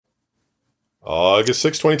August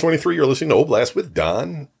 6, 2023. You're listening to Oblast with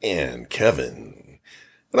Don and Kevin.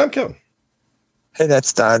 And I'm Kevin. Hey,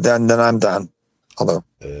 that's Don. Then I'm Don. Hello.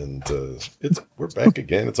 And we're back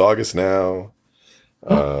again. It's August now.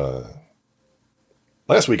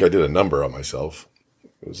 Last week I did a number on myself.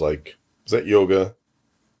 It was that yoga?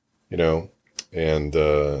 And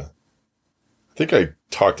I think I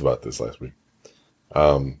talked about this last week.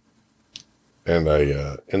 And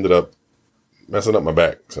I ended up messing up my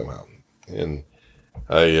back somehow. And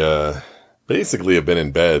I basically have been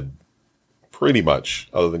in bed pretty much,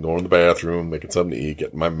 other than going to the bathroom, making something to eat,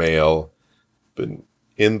 getting my mail. Been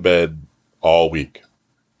in bed all week.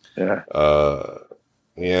 Yeah.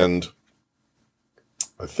 And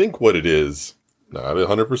I think what it is, not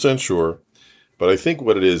 100% sure, but I think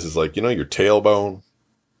what it is your tailbone,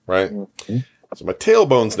 right? Mm-hmm. So my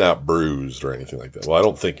tailbone's not bruised or anything like that. Well, I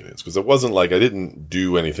don't think it is, because it wasn't like I didn't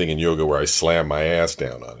do anything in yoga where I slammed my ass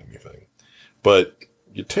down on anything. But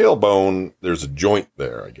your tailbone, there's a joint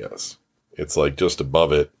there, I guess. It's just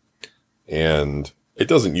above it. And it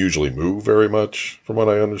doesn't usually move very much from what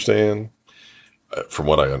I understand.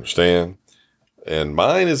 And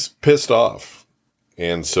mine is pissed off.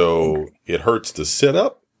 And so it hurts to sit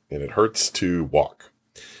up and it hurts to walk.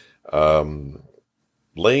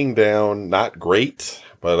 Laying down, not great,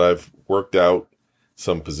 but I've worked out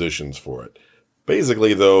some positions for it.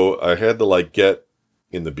 Basically, though, I had to get,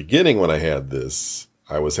 in the beginning when I had this,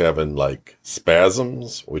 I was having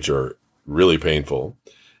spasms, which are really painful.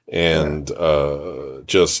 And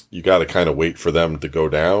you got to kind of wait for them to go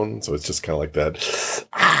down. So it's just kind of like that,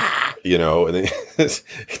 and then it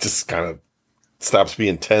just kind of stops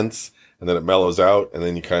being tense, and then it mellows out, and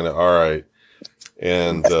then you kind of, all right.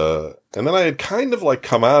 And then I had kind of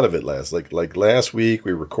come out of it last week.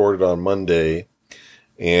 We recorded on Monday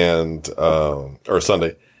or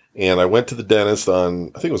Sunday, and I went to the dentist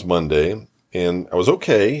on, I think it was Monday, and I was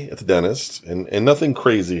okay at the dentist, and nothing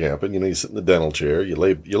crazy happened. You sit in the dental chair, you're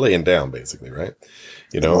laying down basically, right?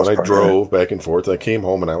 And I drove back and forth. I came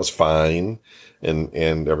home and I was fine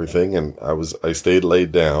and everything. And I stayed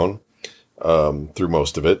laid down, through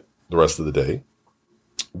most of it, the rest of the day.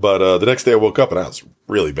 But the next day I woke up and I was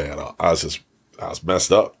really bad. I was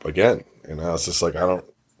messed up again. And I was just I don't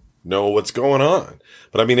know what's going on.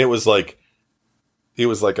 But I mean, it was like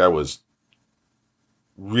I was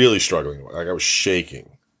really struggling. I was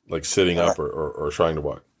shaking, sitting up or trying to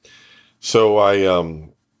walk. So I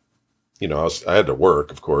had to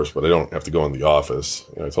work, of course, but I don't have to go in the office.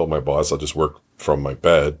 I told my boss I'll just work from my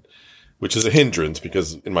bed, which is a hindrance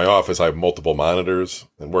because in my office I have multiple monitors,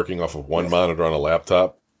 and working off of one monitor on a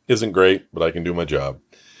laptop isn't great, but I can do my job.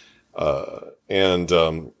 And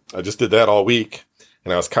I just did that all week,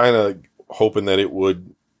 and I was kind of hoping that it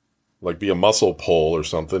would be a muscle pull or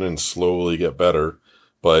something and slowly get better.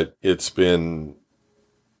 But it's been,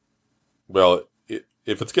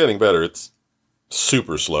 if it's getting better, it's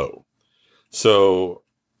super slow. So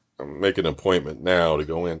I'm making an appointment now to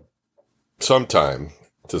go in sometime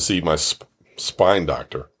to see my spine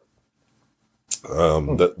doctor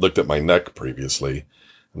that looked at my neck previously.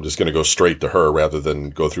 I'm just going to go straight to her rather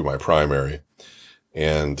than go through my primary.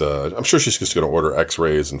 And I'm sure she's just going to order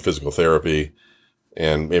x-rays and physical therapy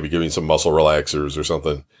and maybe give me some muscle relaxers or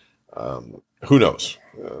something. Who knows?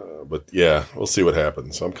 But yeah, we'll see what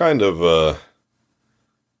happens. So I'm kind of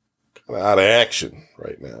out of action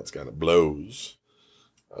right now. It's kind of blows.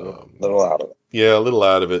 A little out of it. Yeah, a little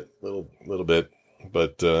out of it. Little bit.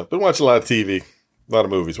 But been watching a lot of TV, a lot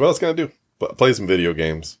of movies. What else can I do? Play some video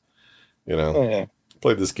games. Oh, yeah.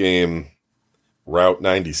 Played this game, Route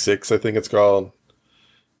 96, I think it's called.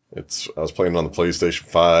 I was playing it on the PlayStation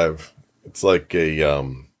 5. It's like a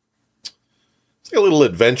little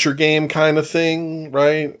adventure game kind of thing,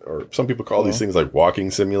 right? Or some people call these things walking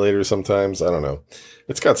simulators sometimes. I don't know.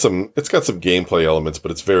 It's got some gameplay elements, but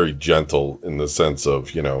it's very gentle in the sense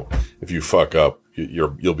of, if you fuck up,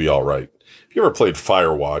 you'll be all right. If you ever played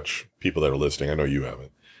Firewatch, people that are listening, I know you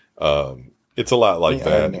haven't. It's a lot like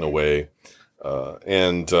that in a way.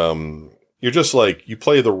 And you're just you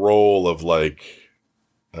play the role of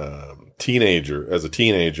teenager. As a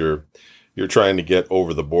teenager, you're trying to get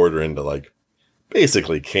over the border into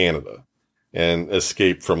basically Canada and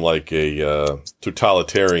escape from a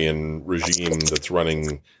totalitarian regime that's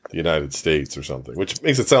running the United States or something, which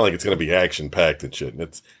makes it sound like it's going to be action packed and shit. And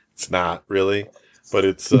it's not really, but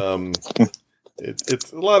it's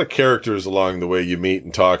it's a lot of characters along the way you meet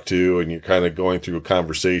and talk to, and you're kind of going through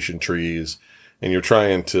conversation trees, and you're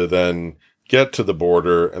trying to then get to the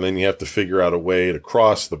border, and then you have to figure out a way to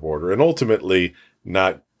cross the border and ultimately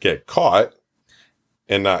not get caught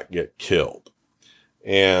and not get killed.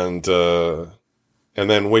 And And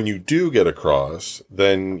then when you do get a cross,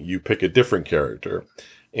 then you pick a different character.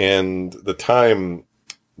 And the time,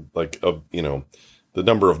 like, of, the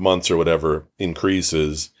number of months or whatever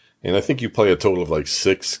increases. And I think you play a total of like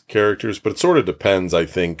 6 characters, but it sort of depends, I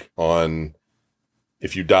think, on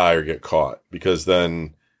if you die or get caught, because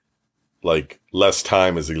then like less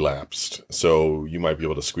time has elapsed. So you might be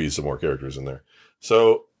able to squeeze some more characters in there.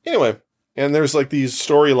 So anyway, and there's like these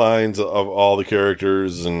storylines of all the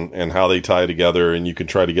characters and how they tie together, and you can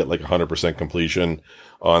try to get like 100% completion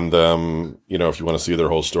on them, if you want to see their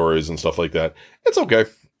whole stories and stuff like that. It's okay.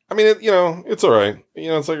 I mean, it's all right.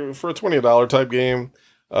 It's like for a $20 type game.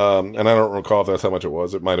 And I don't recall if that's how much it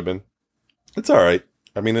was. It might have been. It's all right.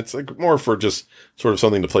 I mean, it's like more for just sort of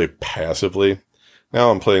something to play passively.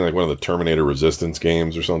 Now I'm playing like one of the Terminator Resistance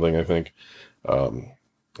games or something, I think.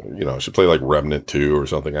 I should play like Remnant 2 or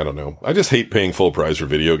something. I don't know. I just hate paying full price for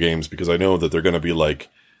video games because I know that they're going to be like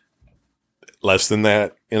less than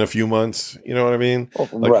that in a few months. You know what I mean?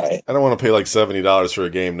 Like, right. I don't want to pay like $70 for a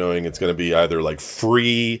game knowing it's going to be either like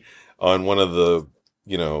free on one of the,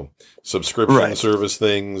 subscription service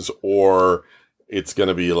things, or it's going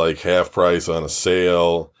to be like half price on a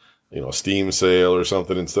sale, Steam sale or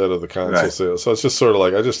something instead of the console sale. So it's just sort of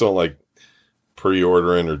like, I just don't like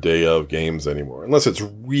pre-ordering or day of games anymore, unless it's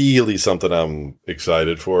really something I'm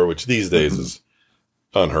excited for, which these days is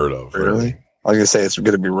unheard of. Really? I was gonna say it's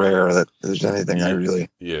going to be rare that there's anything I really.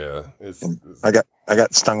 Yeah, I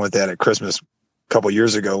got stung with that at Christmas a couple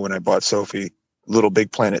years ago when I bought Sophie Little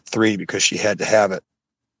Big Planet 3 because she had to have it,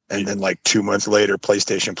 and then like 2 months later,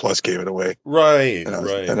 PlayStation Plus gave it away. Right, and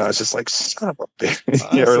I was just like, son of a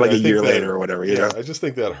bitch, or like a year later or whatever. I just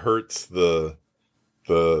think that hurts the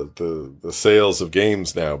sales of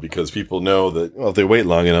games now, because people know that, well, if they wait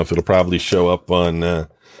long enough, it'll probably show up on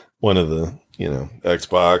one of the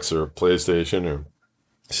Xbox or PlayStation or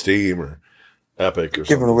Steam or Epic or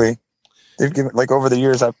something. Away. They've given, like, over the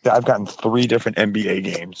years, I've gotten 3 different NBA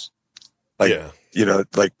games. Like,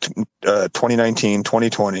 like 2019,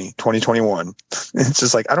 2020, 2021. It's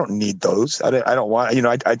just like, I don't need those. I don't want,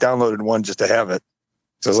 I downloaded one just to have it.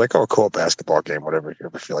 So I was like, oh, cool, basketball game, whatever. If you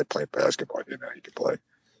ever feel like playing basketball, you can play.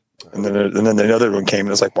 And then another one came,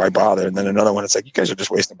 and it's like, why bother? And then another one, it's like, you guys are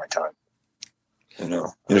just wasting my time.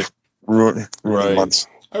 You just ruin months.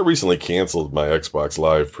 I recently canceled my Xbox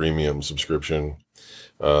Live Premium subscription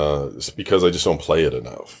because I just don't play it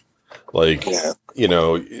enough. Like,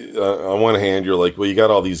 on one hand, you're like, well, you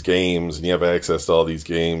got all these games, and you have access to all these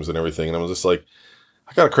games and everything. And I was just like,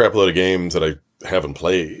 I got a crap load of games that I haven't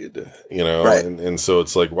played, right. and so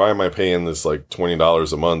it's like, why am I paying this like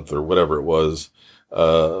 $20 a month or whatever it was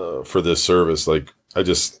for this service? Like, I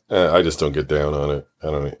just don't get down on it. I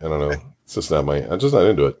don't know. It's just not I'm just not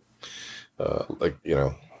into it.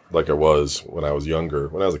 Like I was when I was younger.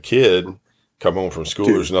 When I was a kid, come home from school,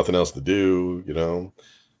 there's nothing else to do,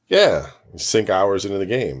 Yeah, you sink hours into the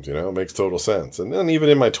games, it makes total sense. And then even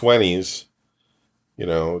in my 20s,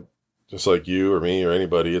 just like you or me or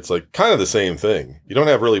anybody, it's like kind of the same thing. You don't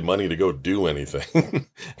have really money to go do anything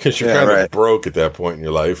because you're kind of broke at that point in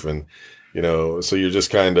your life. And, so you're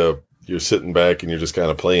just you're sitting back and you're just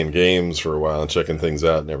kind of playing games for a while and checking things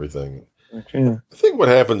out and everything. Okay. I think what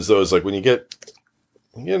happens though is like when you get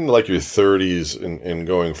into like your 30s and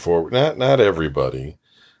going forward, not everybody,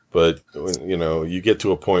 but you get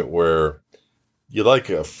to a point where you like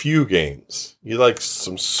a few games. You like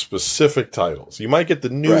some specific titles. You might get the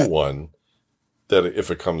new one that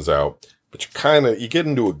if it comes out, but you get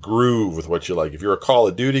into a groove with what you like. If you're a Call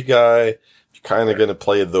of Duty guy, you're kind of going to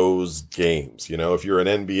play those games. If you're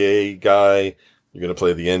an NBA guy, you're going to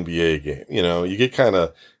play the NBA game. You get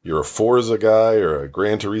you're a Forza guy or a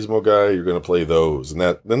Gran Turismo guy, you're going to play those and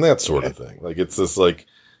that sort of thing. Like, it's just like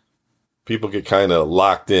people get kind of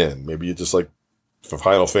locked in. Maybe you just like for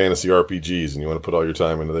Final Fantasy RPGs and you want to put all your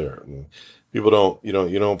time into there. And people don't,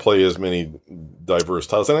 you don't play as many diverse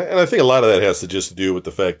titles. And I think a lot of that has to just do with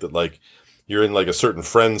the fact that like you're in like a certain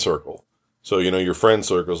friend circle. So, your friend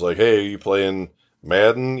circle is like, hey, are you playing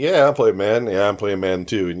Madden? Yeah, I play Madden. Yeah, I'm playing Madden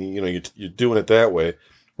too. And you're doing it that way.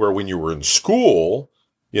 Where when you were in school,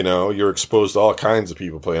 you're exposed to all kinds of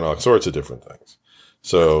people playing all sorts of different things.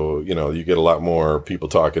 So, you get a lot more people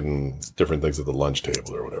talking different things at the lunch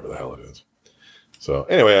table or whatever the hell it is. So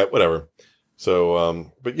anyway, whatever.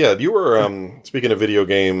 So, but yeah, you were, speaking of video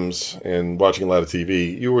games and watching a lot of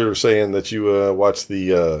TV, you were saying that you watched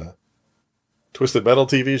the Twisted Metal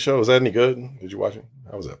TV show. Was that any good? Did you watch it?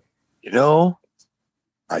 How was that?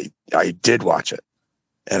 I did watch it.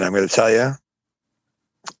 And I'm going to tell you,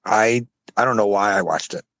 I don't know why I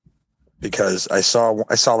watched it, because I saw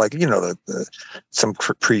like, some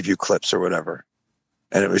preview clips or whatever.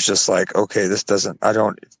 And it was just like, okay, this doesn't, I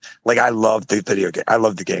don't, like, I loved the video game. I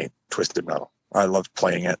loved the game, Twisted Metal. I loved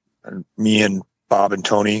playing it. And me and Bob and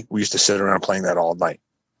Tony, we used to sit around playing that all night.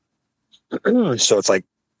 So it's like,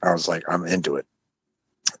 I was like, I'm into it.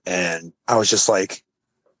 And I was just like,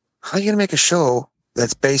 how are you going to make a show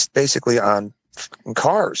that's based basically on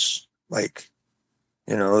cars? Like,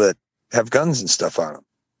 you know, that have guns and stuff on them.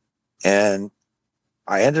 And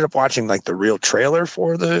I ended up watching like the real trailer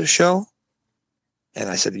for the show. And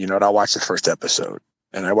I said, you know what, I'll watch the first episode.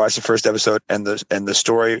 And I watched the first episode, and the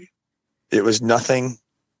story, it was nothing.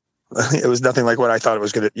 It was nothing like what I thought it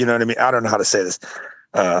was going to, you know what I mean? I don't know how to say this.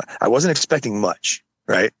 I wasn't expecting much,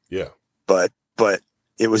 right? Yeah. But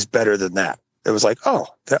it was better than that. It was like, oh,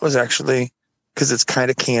 that was actually, because it's kind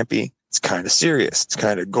of campy. It's kind of serious. It's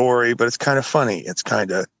kind of gory, but it's kind of funny. It's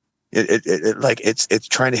kind of, it's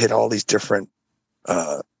trying to hit all these different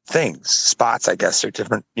spots, I guess, or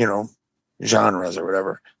different, you know, genres or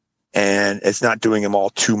whatever. And it's not doing them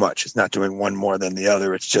all too much. It's not doing one more than the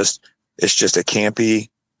other. It's just a campy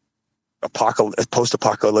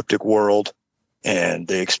post-apocalyptic world. And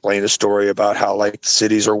they explain a story about how like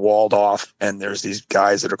cities are walled off, and there's these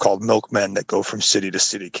guys that are called milkmen that go from city to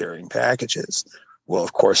city carrying packages. Well,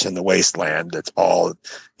 of course, in the wasteland, it's all,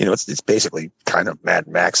 you know, it's basically kind of Mad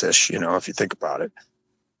Max-ish, you know, if you think about it.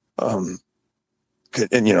 And,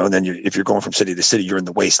 you know, and then if you're going from city to city, you're in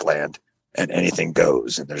the wasteland, and anything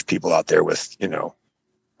goes. And there's people out there with, you know,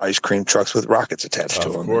 ice cream trucks with rockets attached to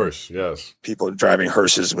them. Of course, yes. People are driving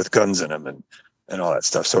hearses with guns in them and all that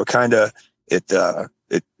stuff. So it kind of,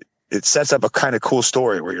 it sets up a kind of cool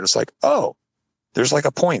story where you're just like, oh, there's like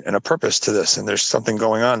a point and a purpose to this, and there's something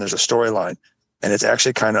going on. There's a storyline, and it's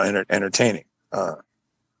actually kind of entertaining. I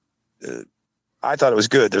thought it was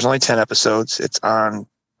good. There's only 10 episodes. It's on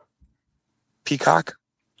Peacock.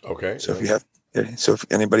 Okay. So if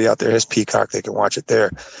anybody out there has Peacock, they can watch it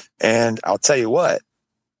there. And I'll tell you what,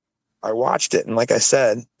 I watched it, and like I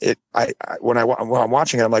said, when I'm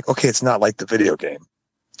watching it, I'm like, okay, it's not like the video game.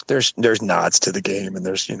 There's nods to the game, and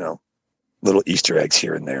there's, you know, little Easter eggs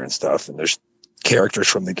here and there and stuff. And there's characters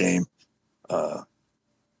from the game.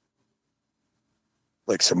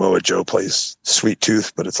 Like Samoa Joe plays Sweet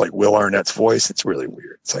Tooth, but it's like Will Arnett's voice. It's really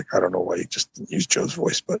weird. It's like, I don't know why he just didn't use Joe's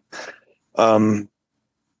voice, but,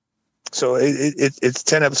 so it's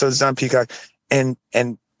 10 episodes. It's on Peacock. And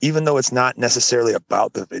even though it's not necessarily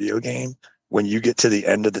about the video game, when you get to the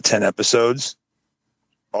end of the 10 episodes,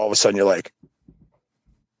 all of a sudden you're like,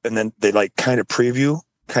 and then they like kind of give you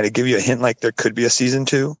a hint like there could be a season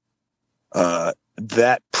 2.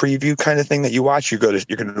 That preview kind of thing that you watch, you're going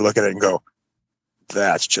to look at it and go,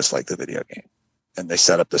 that's just like the video game. And they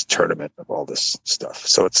set up this tournament of all this stuff.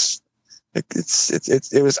 So it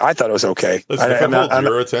was, I thought it was okay. Listen, if it holds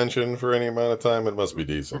your attention for any amount of time, it must be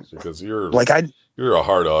decent, because you're a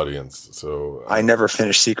hard audience. So I never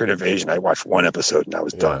finished Secret Invasion. I watched one episode and I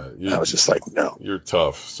was done. I was just like, no, you're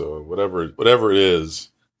tough. So whatever it is,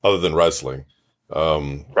 other than wrestling,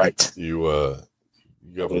 right? You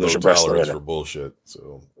have no tolerance for bullshit.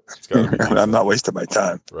 So it's got to be decent. I'm not wasting my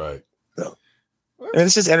time. Right. So. And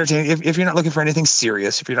it's just entertaining. If you're not looking for anything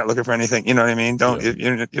serious, if you're not looking for anything, you know what I mean?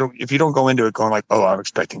 If you don't go into it going like, oh, I'm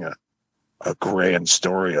expecting a grand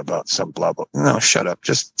story about some blah, blah. No, shut up.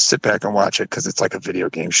 Just sit back and watch it, because it's like a video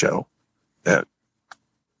game show that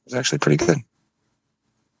is actually pretty good.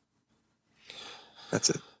 That's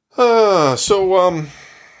it. So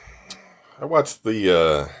I watched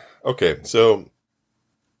the, okay, so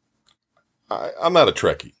I'm not a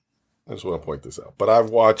Trekkie. I just want to point this out, but I've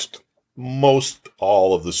watched most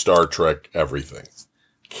all of the Star Trek everything.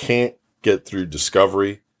 Can't get through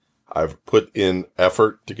Discovery. I've put in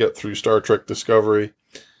effort to get through Star Trek Discovery.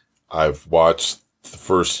 I've watched the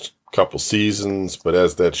first couple seasons, but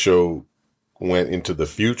as that show went into the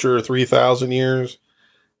future 3,000 years,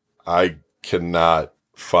 I cannot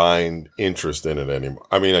find interest in it anymore.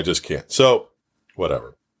 I mean, I just can't. So,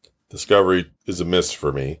 whatever. Discovery is a miss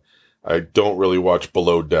for me. I don't really watch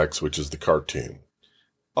Below Decks, which is the cartoon.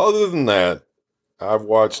 Other than that, I've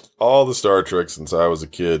watched all the Star Trek since I was a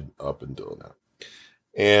kid up until now.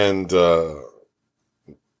 And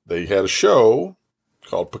they had a show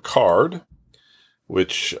called Picard,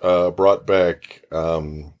 which brought back,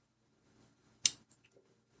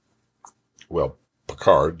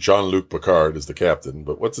 Picard. Jean-Luc Picard is the captain,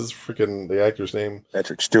 but what's the actor's name?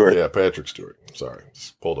 Patrick Stewart. Yeah, Patrick Stewart. Sorry,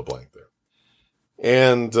 just pulled a blank there.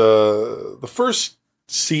 And the first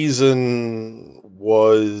season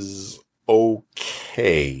was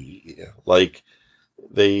okay. Like,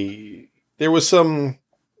 there was some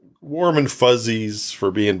warm and fuzzies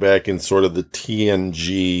for being back in sort of the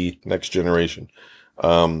TNG Next Generation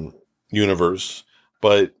universe.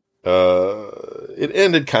 but it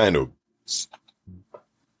ended kind of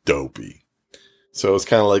dopey. So it's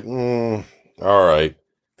kind of like, all right.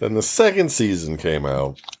 Then the second season came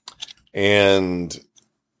out, and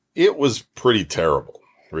it was pretty terrible,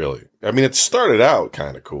 really. I mean, it started out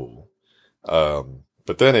kind of cool.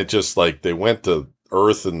 But then it just like they went to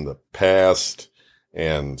Earth in the past,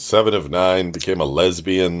 and Seven of Nine became a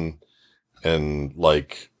lesbian, and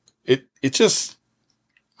like it just,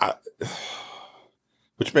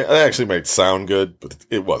 which actually might sound good, but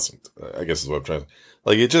it wasn't. I guess is what I'm trying to.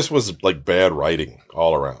 Like it just was like bad writing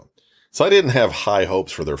all around. So I didn't have high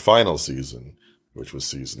hopes for their final season, which was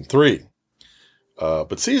season 3.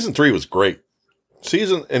 But season 3 was great.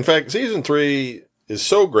 In fact, season 3 is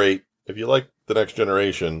so great. If you like The Next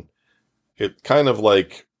Generation, it kind of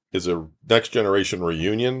like is a Next Generation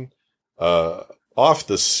reunion, off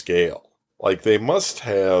the scale. Like they must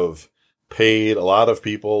have paid a lot of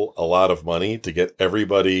people a lot of money to get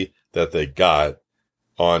everybody that they got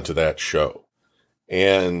onto that show.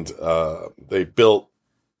 And, they built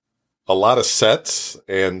a lot of sets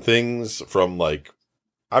and things from like,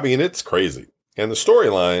 I mean, it's crazy. And the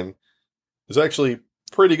storyline is actually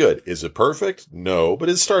pretty good. Is it perfect? No. But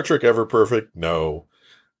is Star Trek ever perfect? No.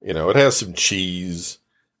 You know, it has some cheese.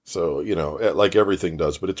 So, you know, like everything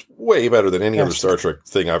does, but it's way better than any other Star Trek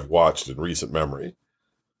thing I've watched in recent memory.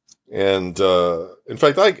 And, in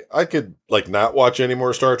fact, I could like not watch any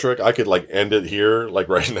more Star Trek. I could like end it here, like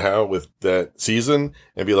right now with that season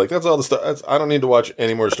and be like, that's all the stuff. I don't need to watch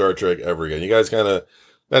any more Star Trek ever again. You guys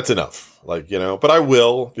that's enough. Like, you know, but I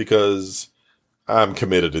will because I'm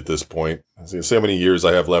committed at this point. So many years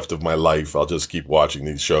I have left of my life. I'll just keep watching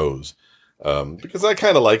these shows. Because I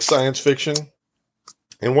kind of like science fiction.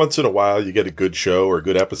 And once in a while you get a good show or a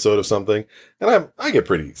good episode of something. And I'm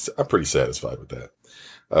pretty satisfied with that.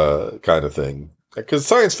 Kind of thing. Because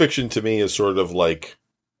science fiction to me is sort of like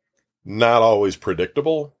not always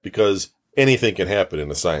predictable because anything can happen in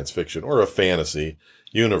a science fiction or a fantasy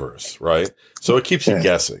universe, right? So it keeps you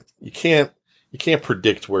guessing. You can't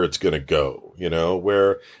predict where it's going to go, you know,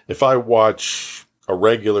 where if I watch a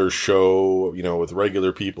regular show, you know, with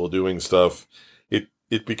regular people doing stuff,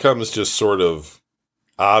 it becomes just sort of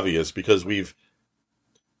obvious because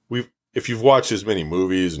if you've watched as many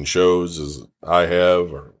movies and shows as I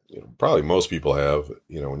have, or you know, probably most people have,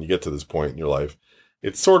 you know, when you get to this point in your life,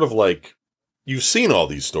 it's sort of like you've seen all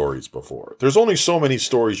these stories before. There's only so many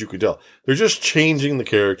stories you can tell. They're just changing the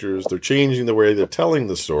characters. They're changing the way they're telling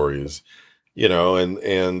the stories, you know,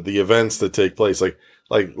 and the events that take place, like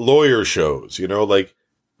lawyer shows, you know, like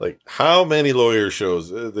how many lawyer shows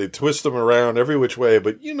they twist them around every which way,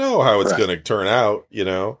 but you know how it's going to turn out, you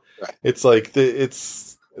know, it's like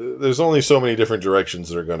there's only so many different directions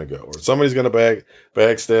that are going to go, or somebody's going to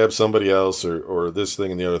backstab somebody else, or this thing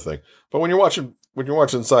and the other thing. But when you're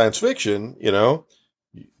watching science fiction, you know,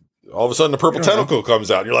 all of a sudden the purple tentacle comes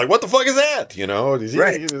out, and you're like, "What the fuck is that?" You know,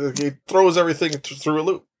 he throws everything through a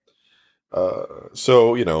loop.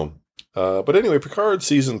 So you know, but anyway, Picard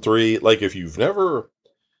season 3. Like if you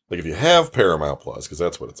have Paramount Plus, because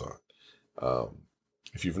that's what it's on.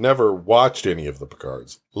 If you've never watched any of the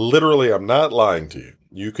Picards, literally, I'm not lying to you.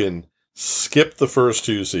 You can skip the first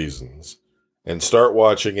 2 seasons and start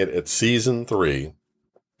watching it at season 3,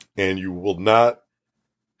 and you will not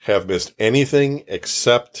have missed anything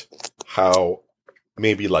except how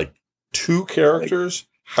maybe like 2 characters,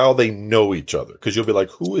 how they know each other. Because you'll be like,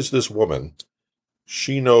 who is this woman?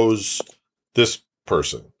 She knows this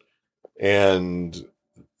person. And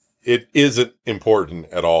it isn't important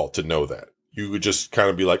at all to know that. You would just kind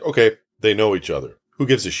of be like, okay, they know each other. Who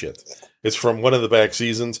gives a shit? It's from one of the back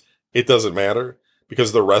seasons. It doesn't matter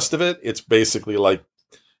because the rest of it, it's basically like,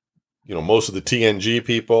 you know, most of the TNG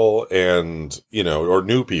people and, you know, or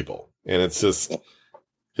new people. And it's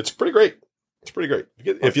pretty great. It's pretty great.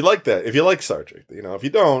 If you like that, if you like Star Trek, you know, if you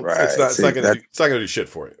don't, it's not going to do shit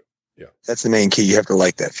for you. Yeah. That's the main key. You have to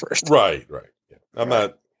like that first. Right. Yeah. I'm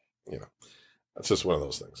not, you know. That's just one of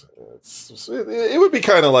those things. It would be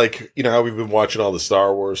kind of like, you know, how we've been watching all the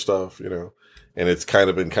Star Wars stuff, you know, and it's kind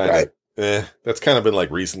of been that's kind of been like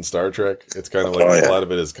recent Star Trek. It's kind of like a lot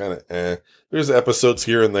of it is kind of There's episodes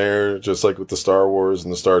here and there, just like with the Star Wars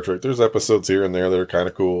and the Star Trek. There's episodes here and there that are kind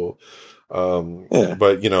of cool.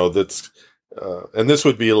 But, you know, that's, and this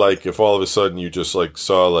would be like if all of a sudden you just like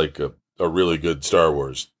saw like a really good Star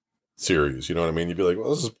Wars series, you know what I mean? You'd be like,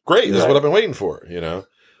 well, this is great. This is what I've been waiting for, you know?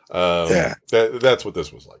 That's what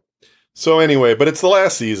this was like. So anyway, but it's the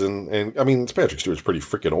last season, and I mean, Patrick Stewart's pretty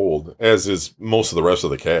freaking old, as is most of the rest of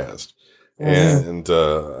the cast, and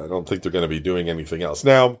I don't think they're going to be doing anything else.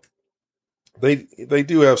 Now, they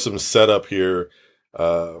do have some setup here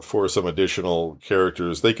for some additional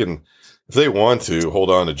characters. They can, if they want to, hold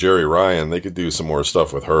on to Jerry Ryan. They could do some more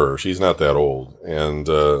stuff with her. She's not that old, and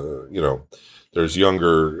there's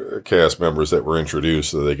younger cast members that were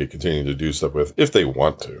introduced that they could continue to do stuff with if they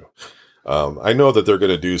want to. I know that they're going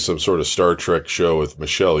to do some sort of Star Trek show with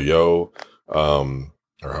Michelle Yeoh, or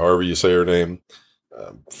however you say her name,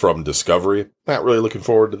 from Discovery. Not really looking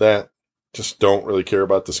forward to that. Just don't really care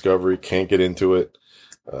about Discovery. Can't get into it.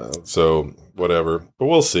 So whatever, but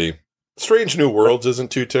we'll see. Strange New Worlds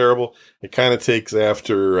isn't too terrible. It kind of takes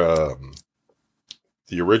after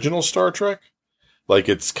the original Star Trek. Like,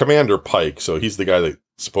 it's Commander Pike, so he's the guy that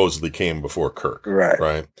supposedly came before Kirk,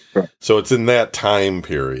 right? So it's in that time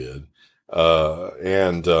period,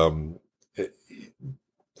 and I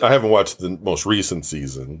haven't watched the most recent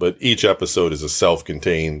season, but each episode is a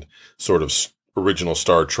self-contained sort of original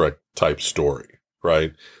Star Trek type story,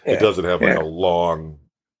 right? Yeah. It doesn't have like a long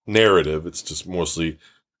narrative. It's just mostly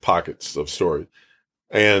pockets of story.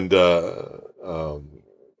 And the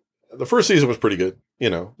first season was pretty good,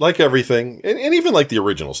 like everything. And even like the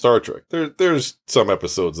original Star Trek, there's some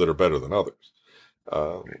episodes that are better than others.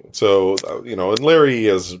 And Larry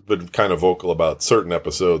has been kind of vocal about certain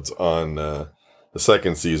episodes on the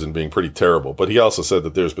second season being pretty terrible. But he also said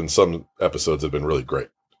that there's been some episodes that have been really great,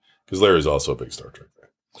 because Larry's also a big Star Trek fan.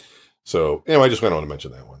 So anyway, I just went on to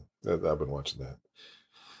mention that one. I've been watching that.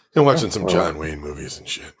 And watching some John Wayne movies and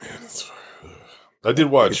shit, man. I did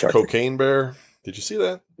watch Cocaine Bear. Did you see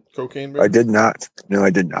that? Cocaine Bear? I did not. No, I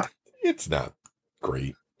did not. It's not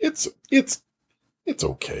great. It's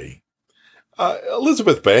okay.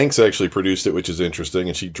 Elizabeth Banks actually produced it, which is interesting,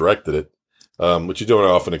 and she directed it, which you don't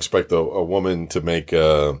often expect a woman to make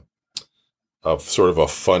a sort of a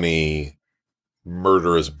funny,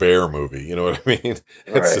 murderous bear movie. You know what I mean?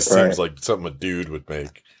 It seems like something a dude would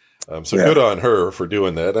make. Good on her for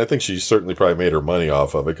doing that. I think she certainly probably made her money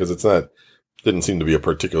off of it, because didn't seem to be a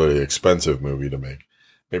particularly expensive movie to make.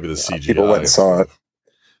 Maybe the CGI. People went and saw it.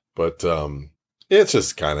 But it's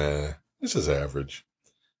just average.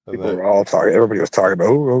 Everybody was talking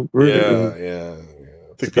about, yeah.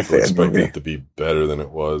 I think people expected it to be better than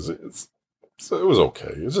it was. It was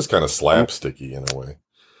okay. It was just kind of slapsticky in a way.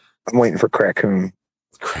 I'm waiting for Crackoon.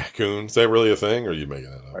 Crackoon? Is that really a thing, or are you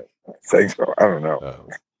making that up? I think so. I don't know.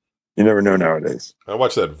 You never know nowadays. I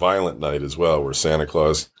watched that Violent Night as well, where Santa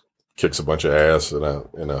Claus kicks a bunch of ass in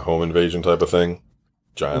a home invasion type of thing.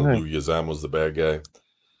 John Leguizamo was the bad guy.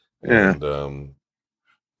 Yeah. And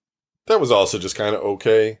that was also just kind of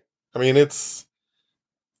okay. I mean, it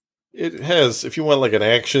has, if you want like an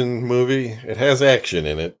action movie, it has action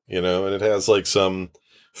in it, and it has like some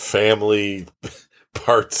family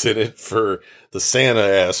parts in it for the Santa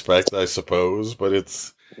aspect, I suppose, but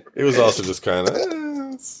it was also just kind of,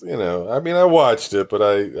 I mean, I watched it, but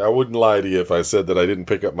I wouldn't lie to you if I said that I didn't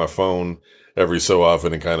pick up my phone every so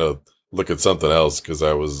often and kind of look at something else, because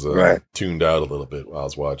I was tuned out a little bit while I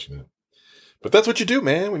was watching it. But that's what you do,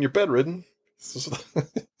 man, when you're bedridden.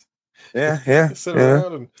 Yeah. You sit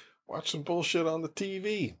around and watch some bullshit on the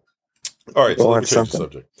TV. All right, so let me change the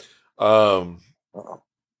subject.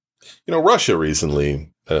 Russia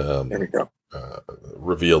recently there we go.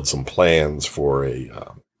 Revealed some plans for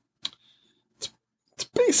it's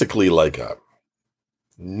basically like a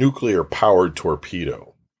nuclear-powered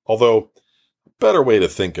torpedo. Although, a better way to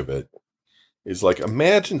think of it is like,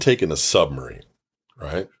 imagine taking a submarine,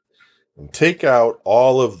 right? And take out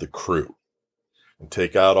all of the crew. And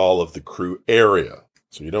take out all of the crew area.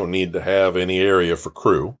 So you don't need to have any area for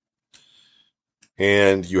crew.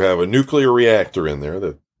 And you have a nuclear reactor in there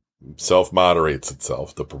that self-moderates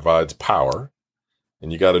itself, that provides power.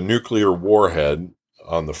 And you got a nuclear warhead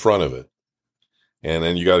on the front of it. And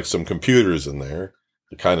then you got some computers in there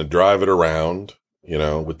to kind of drive it around,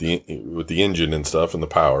 with the engine and stuff and the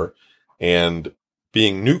power. And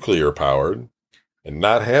being nuclear powered and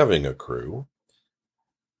not having a crew,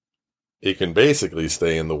 it can basically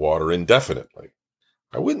stay in the water indefinitely.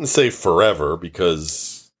 I wouldn't say forever,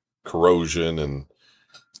 because corrosion and,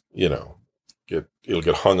 it'll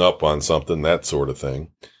get hung up on something, that sort of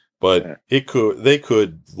thing. But they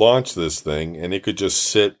could launch this thing and it could just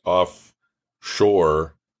sit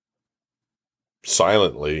offshore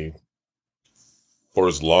silently for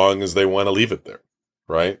as long as they want to leave it there,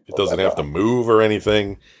 right? It doesn't have to move or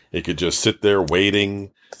anything. It could just sit there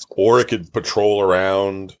waiting, or it could patrol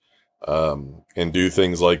around and do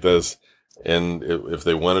things like this. And if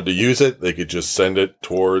they wanted to use it, they could just send it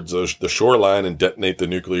towards the shoreline and detonate the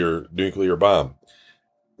nuclear bomb.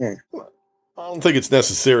 Yeah. I don't think it's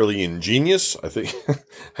necessarily ingenious. I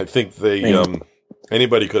think they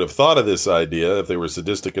anybody could have thought of this idea if they were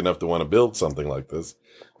sadistic enough to want to build something like this.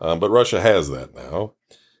 But Russia has that now.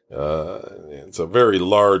 It's a very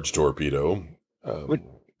large torpedo.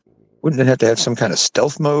 Wouldn't it have to have some kind of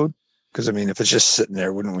stealth mode? Because, I mean, if it's just sitting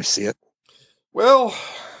there, wouldn't we see it? Well,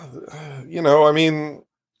 I mean,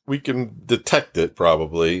 we can detect it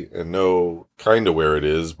probably and know kind of where it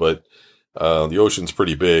is, but the ocean's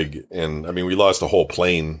pretty big. And, I mean, we lost a whole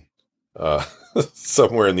plane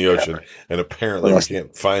somewhere in the ocean, and apparently we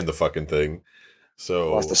can't find the fucking thing.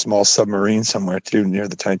 So lost a small submarine somewhere too near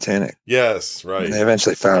the Titanic. Yes, right. And they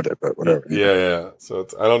eventually found it, but whatever. Yeah. So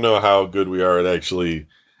I don't know how good we are at actually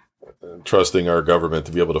trusting our government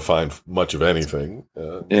to be able to find much of anything.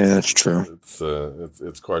 Yeah, that's true.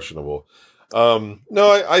 It's questionable.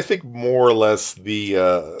 No, I think more or less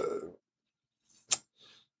the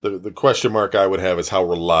question mark I would have is how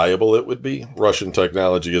reliable it would be. Russian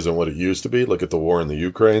technology isn't what it used to be. Look at the war in the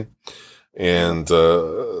Ukraine. And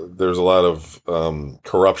there's a lot of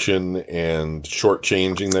corruption and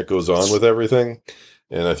shortchanging that goes on with everything.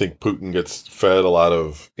 And I think Putin gets fed a lot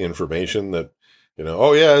of information that,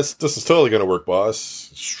 oh, yeah, this is totally going to work,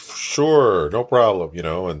 boss. Sure, no problem,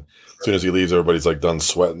 And as soon as he leaves, everybody's like done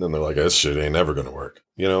sweating, and they're like, this shit ain't never going to work,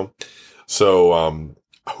 So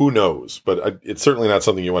who knows? But it's certainly not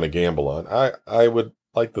something you want to gamble on. I would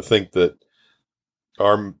like to think that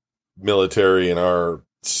our military and our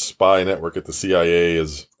spy network at the CIA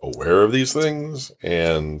is aware of these things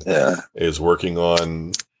and is working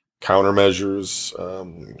on countermeasures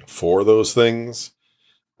for those things.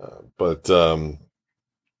 But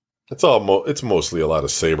it's mostly a lot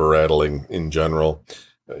of saber rattling in general.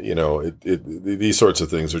 These sorts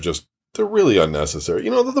of things are they're really unnecessary.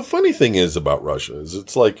 The funny thing is about Russia is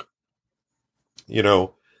it's like,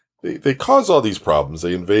 they cause all these problems.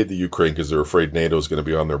 They invade the Ukraine because they're afraid NATO is going to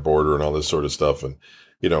be on their border and all this sort of stuff. And,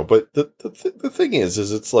 but the thing is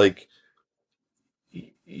it's like,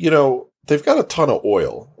 they've got a ton of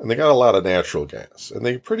oil and they got a lot of natural gas, and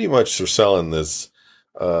they pretty much are selling this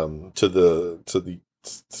to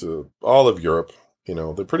all of Europe.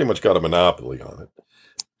 They pretty much got a monopoly on it,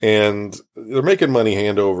 and they're making money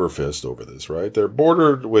hand over fist over this, right? They're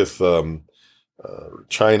bordered with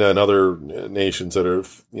China and other nations that are,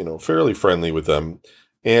 fairly friendly with them.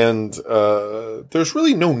 And there's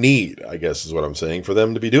really no need, I guess is what I'm saying, for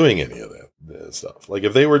them to be doing any of that stuff. Like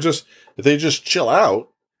if they just chill out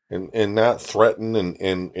and not threaten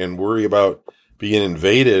and worry about being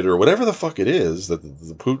invaded or whatever the fuck it is that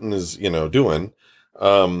the Putin is, doing,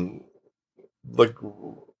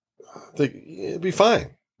 it'd be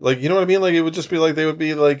fine. Like, you know what I mean? Like it would just be like, they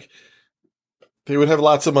would have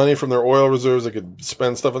lots of money from their oil reserves. They could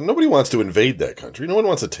spend stuff. And nobody wants to invade that country. No one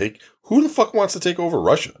wants to who the fuck wants to take over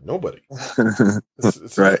Russia? Nobody.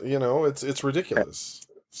 It's right. It's ridiculous.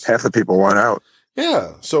 Half the people want out.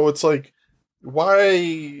 Yeah. So it's like,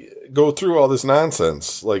 why go through all this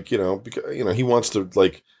nonsense? Like, because, he wants to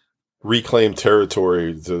like reclaim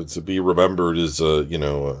territory to be remembered as,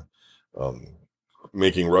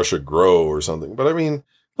 making Russia grow or something. But I mean,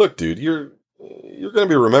 look, dude, you're going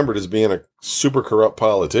to be remembered as being a super corrupt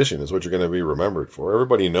politician is what you're going to be remembered for.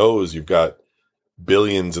 Everybody knows you've got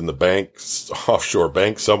billions in the banks, offshore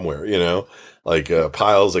bank somewhere, like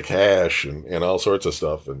piles of cash and all sorts of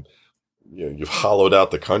stuff. And, you've hollowed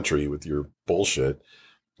out the country with your bullshit.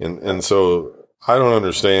 And so I don't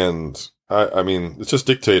understand. I mean, it's just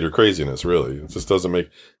dictator craziness, really. It just doesn't make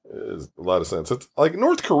a lot of sense. It's like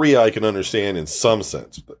North Korea, I can understand in some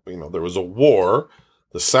sense. But, there was a war.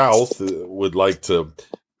 The South would like to,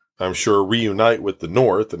 I'm sure, reunite with the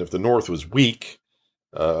North. And if the North was weak,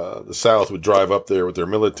 the South would drive up there with their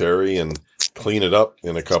military and clean it up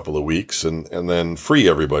in a couple of weeks and then free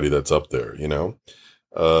everybody that's up there,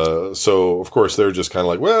 So, of course, they're just kind of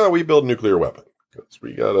like, well, we build a nuclear weapon because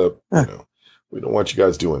we got to, we don't want you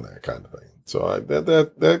guys doing that kind of thing. So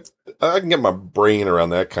I can get my brain around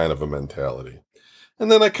that kind of a mentality.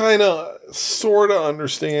 And then I kind of sort of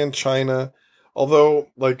understand China. Although,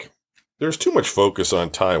 like, there's too much focus on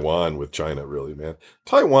Taiwan with China, really, man.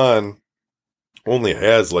 Taiwan only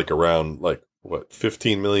has, like, around,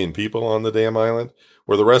 15 million people on the damn island,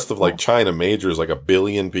 where the rest of, China major is, 1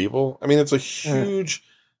 billion people. I mean, it's a huge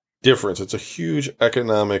difference. It's a huge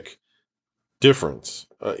economic difference,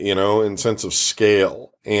 in sense of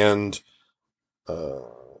scale. And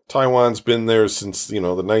Taiwan's been there since, the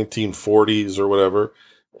 1940s or whatever,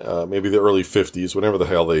 maybe the early 50s, whenever the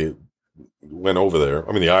hell they went over there.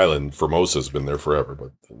 I mean, the island Formosa has been there forever,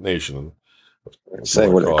 but the nation,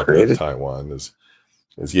 Taiwan is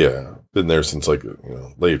been there since late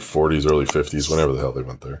 40s, early 50s, whenever the hell they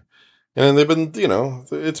went there, and they've been,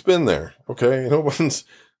 it's been there. Okay,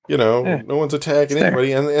 Yeah. No one's attacking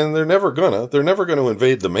anybody, and they're never gonna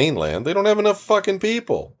invade the mainland. They don't have enough fucking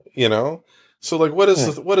people, So like, what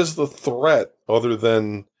is the threat other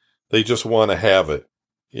than they just want to have it,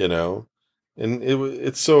 And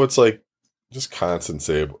it's like just constant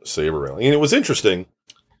saber railing. And it was interesting.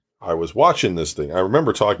 I was watching this thing. I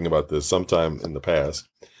remember talking about this sometime in the past,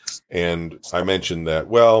 and I mentioned that,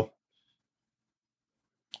 well,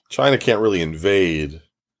 China can't really invade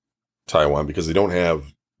Taiwan because they don't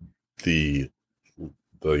have the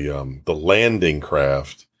landing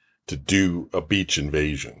craft to do a beach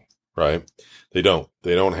invasion, right? They don't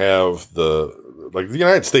have the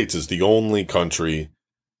United States is the only country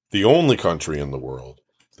in the world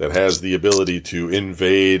that has the ability to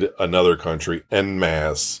invade another country en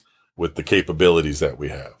masse with the capabilities that we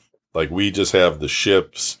have. Like, we just have the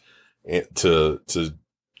ships to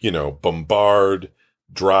bombard,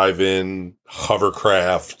 drive in,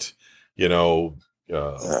 hovercraft,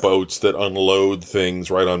 boats that unload things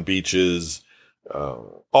right on beaches,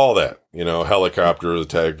 all that, helicopters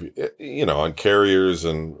attack, on carriers,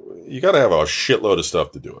 and you got to have a shitload of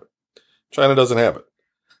stuff to do it. China doesn't have it.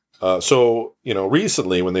 So,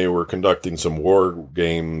 recently when they were conducting some war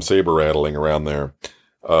game saber rattling around there,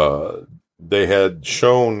 they had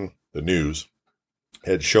shown, the news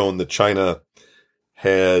had shown that China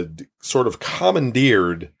had sort of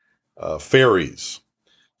commandeered ferries.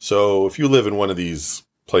 So if you live in one of these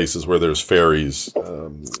places where there's ferries,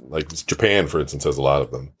 like Japan, for instance, has a lot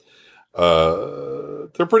of them.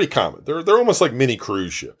 They're pretty common. They're almost like mini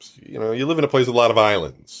cruise ships. You live in a place with a lot of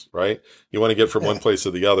islands, right? You want to get from one place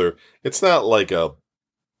to the other. It's not like the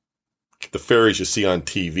ferries you see on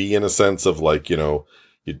TV, in a sense of like,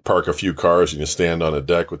 you'd park a few cars and you stand on a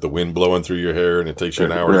deck with the wind blowing through your hair and it takes you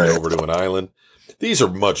an hour to get over to an island. These are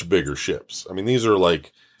much bigger ships. I mean, these are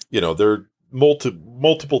like, they're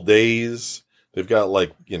multiple days. They've got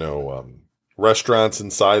like, restaurants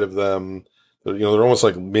inside of them. They're almost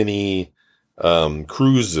like mini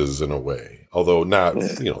cruises in a way, although not,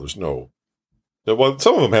 there's no, well,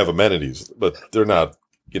 some of them have amenities, but they're not,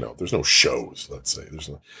 there's no shows, let's say.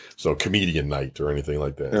 There's no comedian night or anything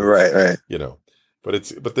like that. Right. But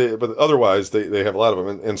otherwise they have a lot of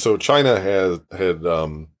them. And so China had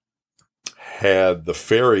the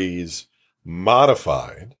ferries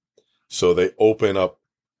modified so they open up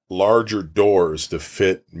larger doors to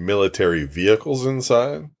fit military vehicles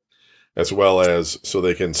inside, as well as so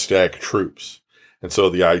they can stack troops. And so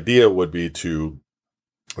the idea would be to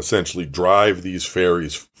essentially drive these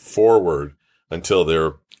ferries forward until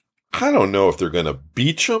I don't know if they're going to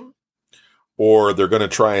beach them or they're going to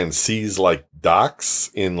try and seize like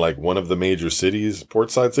docks in like one of the major cities,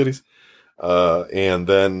 portside cities, and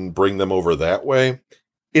then bring them over that way.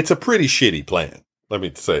 It's a pretty shitty plan, let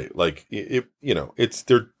me say. Like,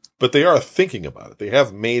 but they are thinking about it. They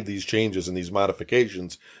have made these changes and these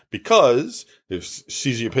modifications because if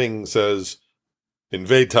Xi Jinping says,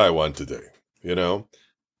 invade Taiwan today,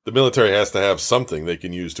 the military has to have something they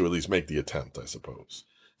can use to at least make the attempt, I suppose.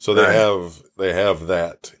 So they have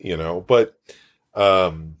that, but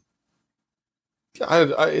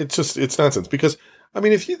it's nonsense because, I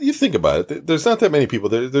mean, if you think about it, there's not that many people.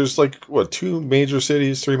 There's like, three major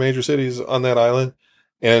cities on that island,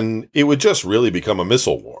 and it would just really become a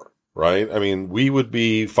missile war, right? I mean, we would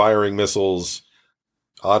be firing missiles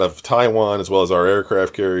out of Taiwan as well as our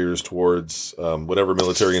aircraft carriers towards whatever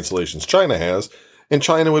military installations China has, and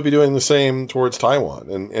China would be doing the same towards Taiwan,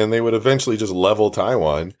 and they would eventually just level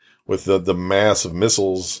Taiwan with the mass of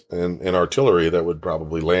missiles and artillery that would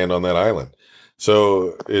probably land on that island.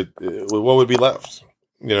 So what would be left,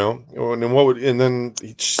 and then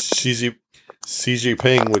Xi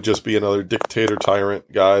Jinping would just be another dictator tyrant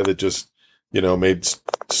guy that just, made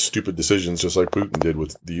stupid decisions just like Putin did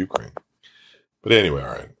with the Ukraine. But anyway, all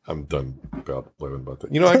right, I'm done about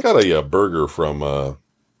that. I got a burger from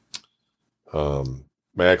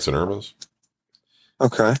Max and Irma's.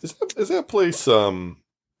 Okay. Is that place a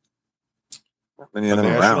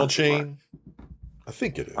national chain? I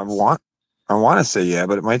think it is. I want to say yeah,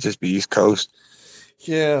 but it might just be East Coast.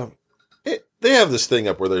 Yeah. They have this thing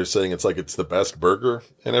up where they're saying it's like it's the best burger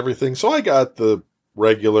and everything. So I got the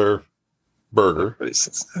regular burger,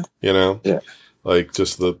 Yeah. Like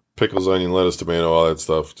just the pickles, onion, lettuce, tomato, all that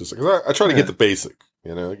stuff. Just because I try to get the basic,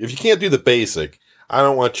 If you can't do the basic, I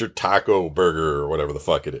don't want your taco burger or whatever the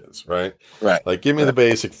fuck it is, right? Right. Like, give me the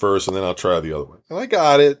basic first, and then I'll try the other one. And I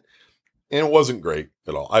got it, and it wasn't great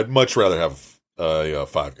at all. I'd much rather have a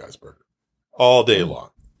Five Guys burger all day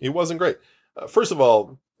long. It wasn't great. First of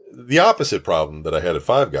all, the opposite problem that I had at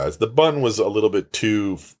Five Guys, the bun was a little bit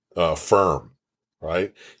too firm,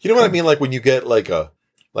 right? You know what I mean? Like when you get like a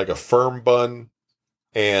firm bun,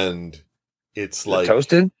 and it's Is like it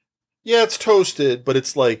toasted? yeah, it's toasted, but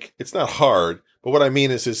it's like it's not hard. But what I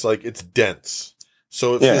mean is, it's like it's dense,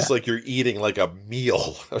 so it Yeah. feels like you're eating like a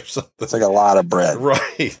meal or something, It's like a lot of bread.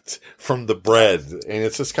 right? From the bread, and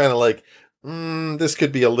it's just kind of like this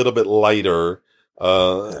could be a little bit lighter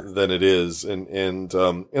than it is, and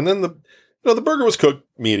then the burger was cooked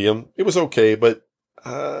medium. It was okay, but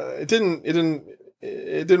it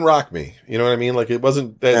didn't rock me. You know what I mean? Like it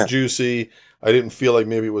wasn't that Yeah. juicy. I didn't feel like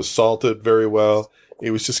maybe it was salted very well.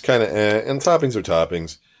 It was just kind of, and toppings are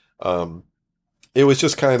toppings. It was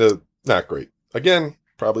just kind of not great. Again,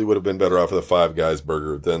 probably would have been better off with a Five Guys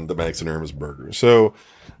burger than the Max and Irma's burger. So,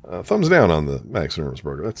 thumbs down on the Max and Irma's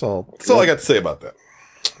burger. That's all. That's all I got to say about that.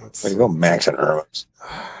 There you go, Max and Irma's.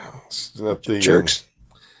 Jerks.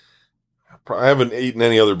 I haven't eaten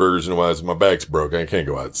any other burgers in a while. My back's broke. I can't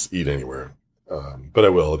go out and eat anywhere. But I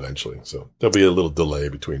will eventually. So there'll be a little delay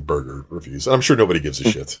between burger reviews. I'm sure nobody gives a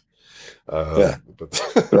shit. Yeah. But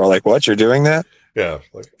They're all like, what? You're doing that? yeah.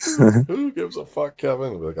 Like, who gives a fuck,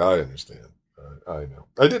 Kevin? I'm like, I understand. I know.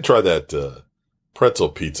 I did try that pretzel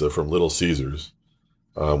pizza from Little Caesars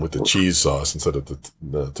with the cheese sauce instead of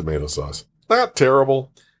the tomato sauce. Not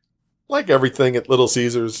terrible. Like everything at Little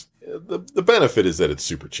Caesars, the benefit is that it's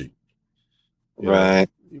super cheap. Right.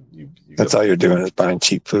 That's all you're doing is buying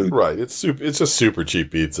cheap food. Right. It's just super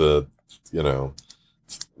cheap pizza.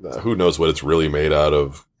 Who knows what it's really made out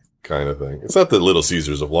of, kind of thing. It's not the Little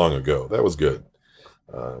Caesars of long ago. That was good.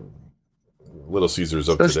 Little Caesars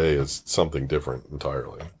of today is something different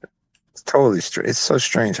entirely. It's totally strange. It's so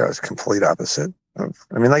strange how it's complete opposite. I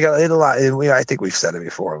mean, like a lot. I think we've said it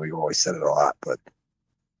before. We've always said it a lot, but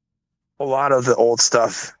a lot of the old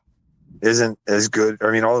stuff isn't as good.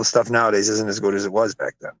 I mean, all the stuff nowadays isn't as good as it was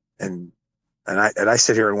back then. And I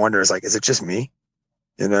sit here and wonder, is it just me?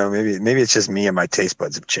 Maybe it's just me and my taste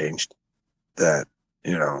buds have changed. That,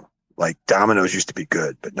 like Domino's used to be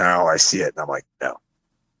good, but now I see it and I'm like, no,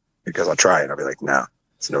 because I'll try it and I'll be like, no,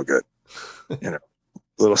 it's no good.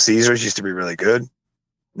 Little Caesars used to be really good.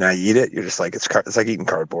 Now you eat it, you're just like, it's like eating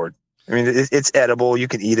cardboard. I mean, it's edible. You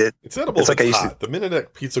can eat it. It's edible. It's like hot. The minute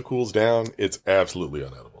that pizza cools down, it's absolutely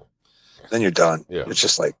unedible. Then you're done. Yeah. It's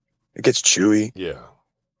just like, it gets chewy. Yeah.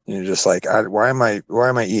 And you're just like, why am I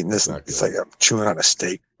eating this? It's like I'm chewing on a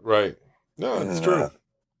steak. Right. No, it's true.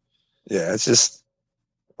 Yeah, it's just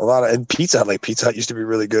a lot of, and Pizza Hut, like Pizza Hut used to be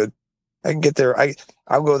really good. I can get there.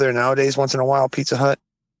 I'll go there nowadays once in a while, Pizza Hut,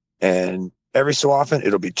 and every so often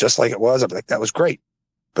it'll be just like it was. I'll be like, that was great.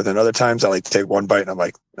 But then other times I like to take one bite and I'm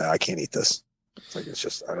like, nah, I can't eat this. It's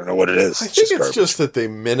just, I don't know what it is. I think it's just that they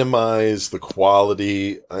minimize the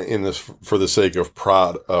quality in this for the sake of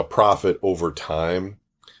profit over time.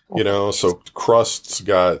 So crusts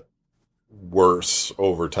got worse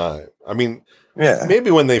over time. I mean, yeah, maybe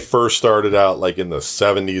when they first started out, like in the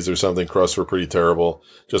 70s or something, crusts were pretty terrible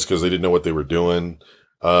just because they didn't know what they were doing.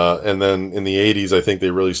 And then in the 80s, I think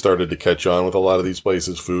they really started to catch on with a lot of these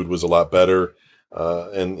places. Food was a lot better.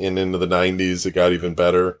 And into the 90s, it got even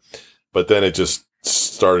better. But then it just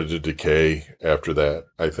started to decay after that.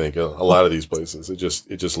 I think a lot of these places, it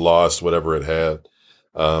just lost whatever it had.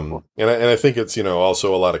 And I think it's,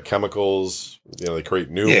 also a lot of chemicals, they create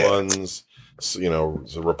new ones,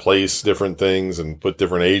 to replace different things and put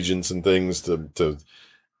different agents and things to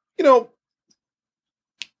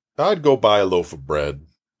I'd go buy a loaf of bread,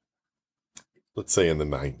 let's say in the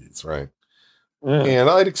 90s, right? Yeah. And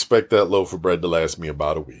I'd expect that loaf of bread to last me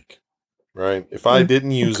about a week, right? If I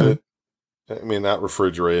didn't use it, I mean, not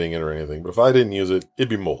refrigerating it or anything, but if I didn't use it, it'd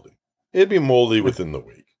be moldy. It'd be moldy within the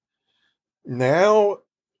week. Now,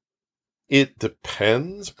 it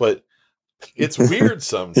depends, but it's weird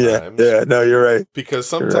sometimes. Yeah, no, you're right. Because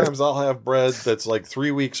sometimes I'll have bread that's like 3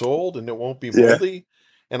 weeks old and it won't be moldy. Yeah.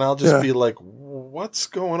 And I'll just be like, what's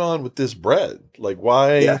going on with this bread? Like,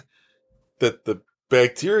 why that the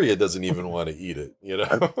bacteria doesn't even want to eat it,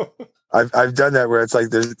 I've done that where it's like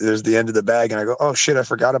there's the end of the bag and I go, oh shit, I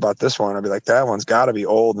forgot about this one. I'll be like, that one's got to be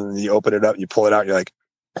old. And then you open it up, you pull it out, you're like,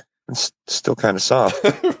 it's still kind of soft.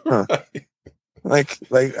 Huh. Right.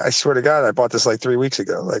 Like I swear to God, I bought this like 3 weeks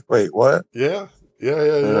ago. Like, wait, what? Yeah.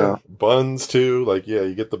 Buns too. Like,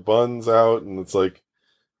 you get the buns out and it's like,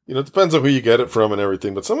 it depends on who you get it from and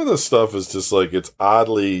everything. But some of this stuff is just like, it's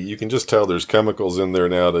oddly, you can just tell there's chemicals in there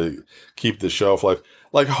now to keep the shelf life.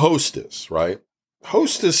 Like Hostess, right?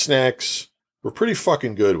 Hostess snacks were pretty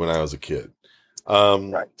fucking good when I was a kid.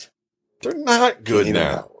 Right. They're not good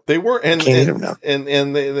now. They were, and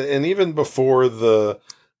even before the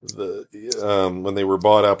when they were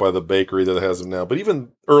bought out by the bakery that has them now, but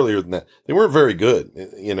even earlier than that, they weren't very good,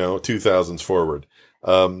 2000s forward.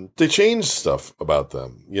 they change stuff about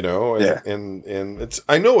them, and it's,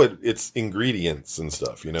 I know it's ingredients and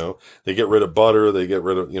stuff, they get rid of butter, they get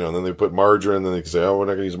rid of, and then they put margarine, then they say, oh, we're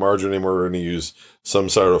not going to use margarine anymore. We're going to use some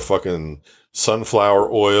sort of fucking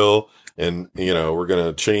sunflower oil. And, we're going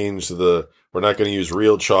to change we're not going to use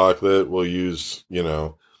real chocolate. We'll use,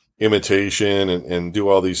 imitation and do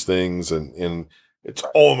all these things. And it's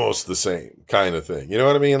almost the same kind of thing. You know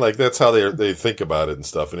what I mean? Like, that's how they think about it and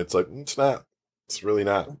stuff. And it's like, it's not. It's really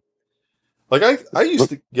not. Like, I used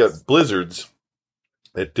to get blizzards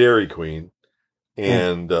at Dairy Queen,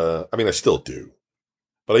 and I still do,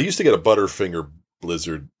 but I used to get a Butterfinger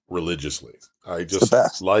blizzard religiously. I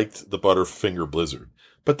just liked the Butterfinger blizzard,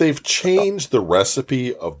 but they've changed the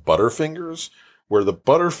recipe of Butterfingers where the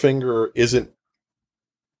Butterfinger isn't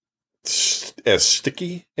as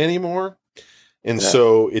sticky anymore, and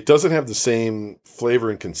so it doesn't have the same flavor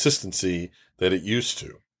and consistency that it used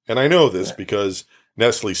to. And I know this because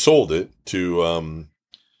Nestle sold it to,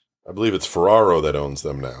 I believe it's Ferraro that owns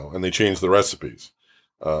them now, and they changed the recipes.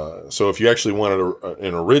 So if you actually wanted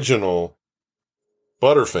an original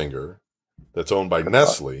Butterfinger that's owned by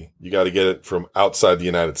Nestle, you got to get it from outside the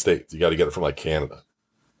United States. You got to get it from like Canada,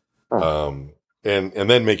 and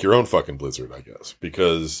then make your own fucking blizzard, I guess,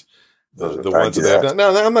 because the ones that they have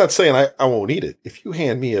now. Now, I'm not saying I won't eat it. If you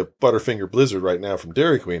hand me a Butterfinger blizzard right now from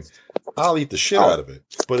Dairy Queen, I'll eat the shit out of it.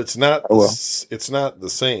 But it's not. It's not the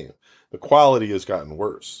same. The quality has gotten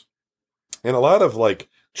worse, and a lot of like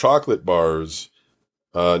chocolate bars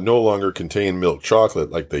no longer contain milk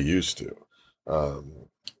chocolate like they used to.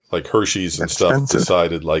 Like Hershey's and stuff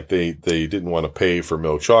decided like they didn't want to pay for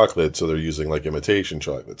milk chocolate, so they're using like imitation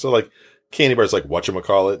chocolate. So like candy bars like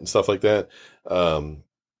whatchamacallit and stuff like that.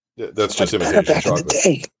 That's just imitation back chocolate. In the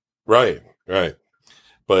day. Right.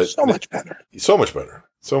 But so much better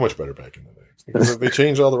back in the day because they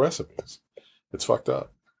changed all the recipes. It's fucked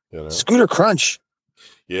up. Scooter Crunch.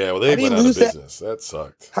 Yeah, well, they went out of business. That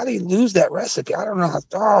sucked. How do you lose that recipe? I don't know.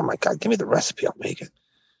 Oh my God, give me the recipe. I'll make it.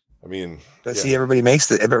 I mean, see, everybody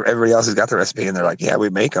makes it. Everybody else has got the recipe, and they're like, "Yeah,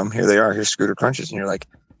 we make them. Here they are. Here's Scooter Crunches." And you're like,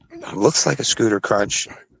 "It looks like a Scooter Crunch.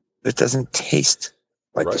 It doesn't taste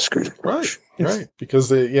like the Scooter Crunch." Right.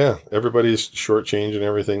 Because everybody's shortchanging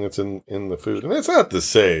everything that's in the food, and that's not to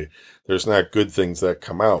say there's not good things that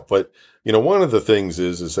come out, but one of the things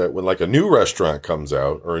is that when like a new restaurant comes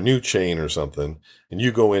out or a new chain or something, and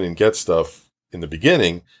you go in and get stuff in the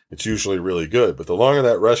beginning, it's usually really good. But the longer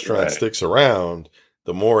that restaurant sticks around,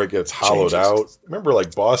 the more it gets hollowed out. Remember,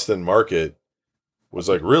 like Boston Market was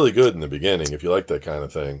like really good in the beginning, if you like that kind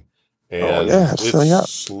of thing. And it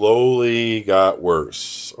slowly got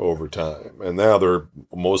worse over time. And now they're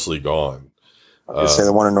mostly gone. I say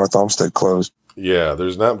the one in North Olmsted closed. Yeah,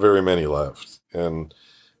 there's not very many left. And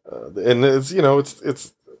it's,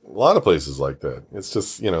 it's a lot of places like that. It's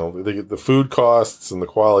just, the food costs and the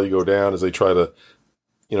quality go down as they try to,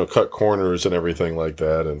 cut corners and everything like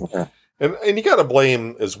that. And, and you got to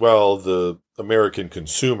blame as well the American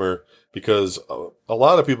consumer, because a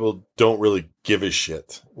lot of people don't really give a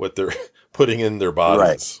shit what they're putting in their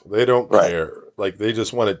bodies. They don't care. Like, they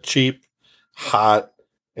just want it cheap, hot,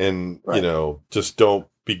 and, just don't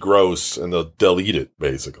be gross, and they'll eat it,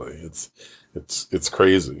 basically. It's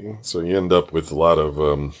crazy. So you end up with a lot of,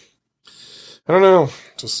 I don't know,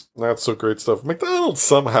 just not so great stuff. McDonald's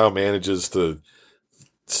somehow manages to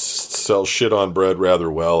sell shit on bread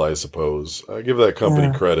rather well, I suppose. I give that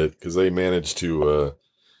company credit because they managed to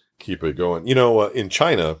keep it going. In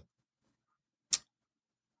China,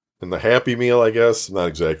 in the Happy Meal, I guess, I'm not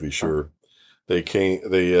exactly sure. They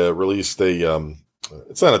released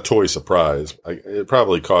it's not a toy surprise. It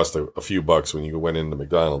probably cost a few bucks when you went into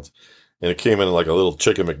McDonald's, and it came in like a little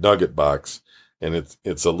chicken McNugget box, and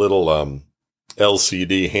it's a little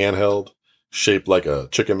LCD handheld shaped like a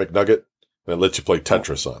chicken McNugget, and it lets you play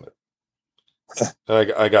Tetris on it.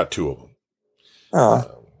 And I got 2 of them.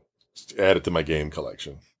 Add it to my game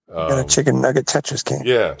collection. Got a chicken nugget Tetris game.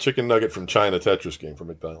 Yeah, chicken nugget from China Tetris game from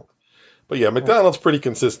McDonald's. But yeah, McDonald's pretty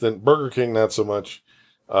consistent. Burger King, not so much.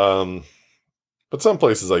 But some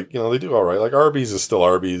places, like, they do all right. Like Arby's is still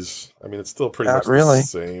Arby's. I mean, it's still pretty much the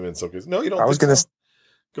same in some cases. No, you don't. I was going to.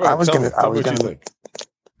 Go ahead.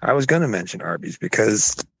 I was going to mention Arby's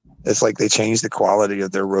because it's like they changed the quality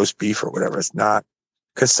of their roast beef or whatever. It's not,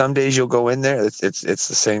 because some days you'll go in there. It's the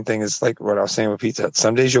same thing as like what I was saying with pizza.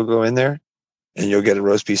 Some days you'll go in there and you'll get a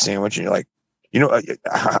roast beef sandwich, and you're like,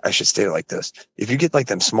 I should state it like this: if you get like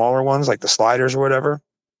them smaller ones, like the sliders or whatever,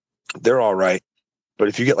 they're all right. But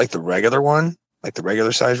if you get like the regular one, like the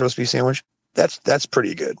regular size roast beef sandwich, that's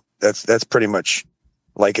pretty good. That's pretty much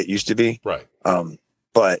like it used to be. Right.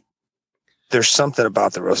 But there's something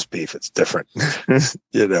about the roast beef. It's different.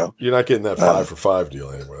 You know, you're not getting that 5 for $5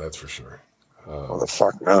 deal anymore. That's for sure. Well, the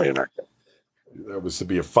fuck no, you're not. That was to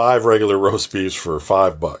be a 5 regular roast beefs for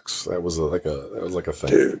 $5. That was like a thing.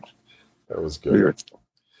 Dude, that was good.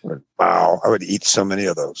 Wow, I would eat so many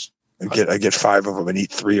of those. I get 5 of them and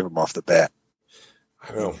eat 3 of them off the bat.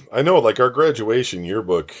 I know. Like our graduation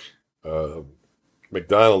yearbook,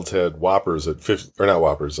 McDonald's had Whoppers at 50, or not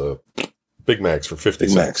Whoppers, Big Macs for 50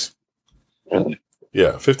 cents. Really?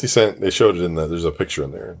 Yeah, 50 cent. They showed it in there's a picture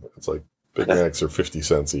in there. It's like Big Macs are 50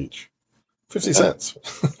 cents each. 50 cents.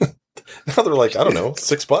 Now they're like, I don't know,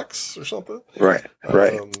 $6 or something. Right.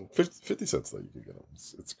 50 cents that you can get them.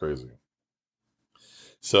 It's crazy.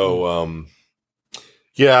 So,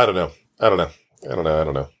 yeah, I don't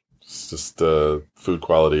know. It's just food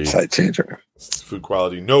quality. Side changer. Food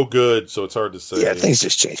quality, no good. So it's hard to say. Yeah, things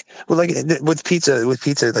just change. Well, like with pizza,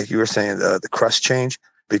 like you were saying, the crust change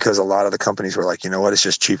because a lot of the companies were like, you know what, it's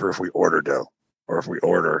just cheaper if we order dough or if we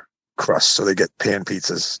order crust. So they get pan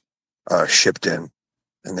pizzas shipped in.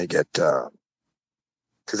 And they get, because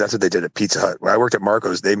that's what they did at Pizza Hut. When I worked at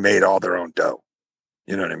Marco's, they made all their own dough.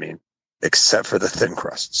 You know what I mean? Except for the thin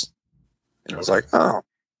crusts. And I was like, oh.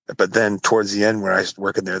 But then towards the end, when I was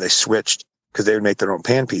working there, they switched because they would make their own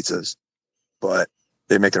pan pizzas, but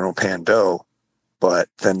they make their own pan dough. But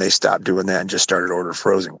then they stopped doing that and just started ordering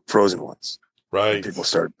frozen ones. Right.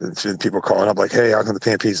 And people calling up like, hey, how come the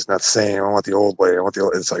pan pizza's not the same? I want the old way.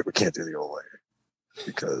 It's like, we can't do the old way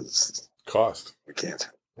because cost. We can't.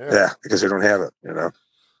 Yeah, because we don't have it, you know.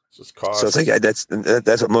 It's just cost. So it's like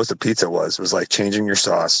that's what most of pizza was like changing your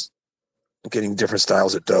sauce, getting different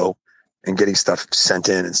styles of dough, and getting stuff sent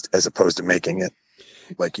in as opposed to making it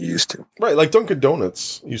like you used to. Right, like Dunkin'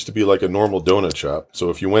 Donuts used to be like a normal donut shop. So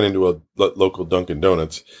if you went into a local Dunkin'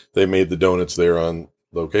 Donuts, they made the donuts there on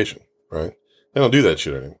location, right? They don't do that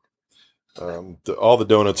shit anymore. All the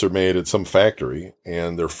donuts are made at some factory,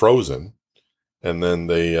 and they're frozen. And then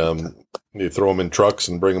they throw them in trucks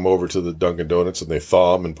and bring them over to the Dunkin' Donuts, and they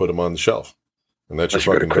thaw them and put them on the shelf. And that's your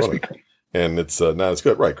fucking donut. Kreme. And it's not as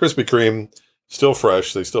good. Right. Krispy Kreme, still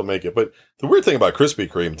fresh. They still make it. But the weird thing about Krispy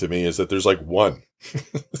Kreme to me is that there's like one.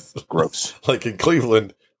 Gross. Like in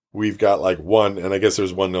Cleveland, we've got like one, and I guess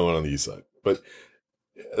there's one known on the east side. But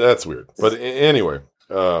that's weird. But anyway,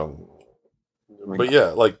 but yeah,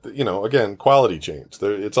 like, you know, again, quality change.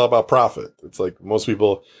 It's all about profit. It's like most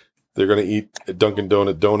people... They're going to eat a Dunkin'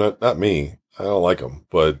 donut. Not me. I don't like them.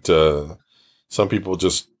 But some people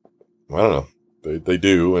just, I don't know. They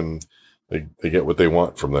do, and they get what they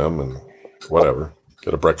want from them, and whatever.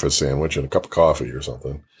 Get a breakfast sandwich and a cup of coffee or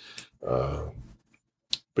something.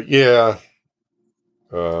 But yeah,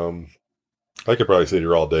 I could probably sit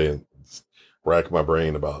here all day and rack my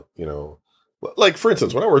brain about, you know, like, for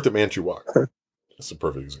instance, when I worked at Manchu Wok. That's a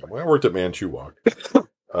perfect example. When I worked at Manchu Wok, it's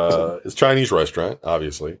a Chinese restaurant,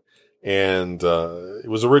 obviously. And it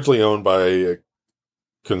was originally owned by a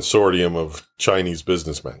consortium of Chinese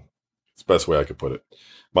businessmen. It's the best way I could put it.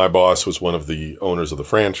 My boss was one of the owners of the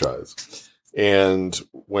franchise. And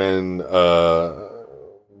when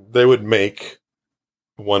they would make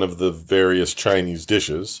one of the various Chinese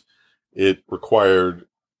dishes, it required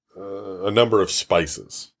a number of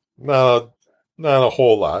spices. Not a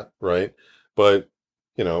whole lot, right? But,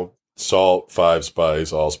 you know, salt,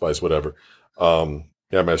 5-spice, allspice, whatever.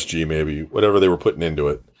 MSG maybe, whatever they were putting into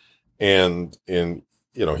it. And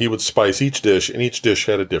you know, he would spice each dish, and each dish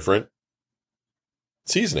had a different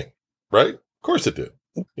seasoning, right? Of course it did.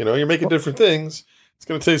 You know, you're making different things. It's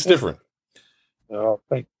going to taste different. Oh,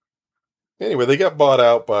 thank you. Anyway, they got bought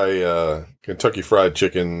out by Kentucky Fried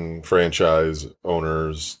Chicken franchise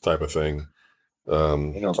owners type of thing.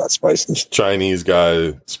 You know about spices. Chinese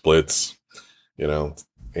guy splits, you know,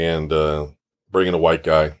 and bringing a white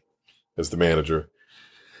guy as the manager.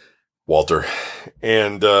 Walter.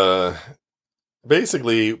 And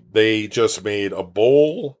basically, they just made a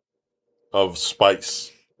bowl of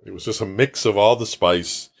spice. It was just a mix of all the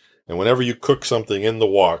spice. And whenever you cook something in the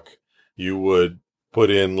wok, you would put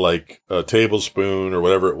in like a tablespoon or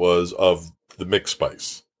whatever it was of the mixed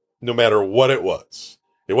spice, no matter what it was.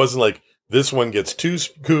 It wasn't like this one gets 2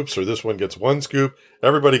 scoops or this one gets 1 scoop.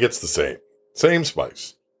 Everybody gets the same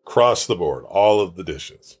spice across the board, all of the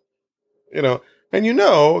dishes, you know. And you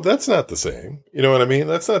know, that's not the same. You know what I mean?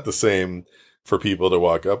 That's not the same for people to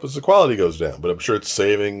walk up as the quality goes down. But I'm sure it's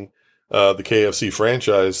saving the KFC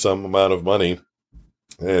franchise some amount of money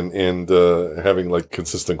and having like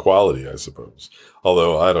consistent quality, I suppose.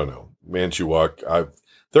 Although, I don't know. Manchu Wok,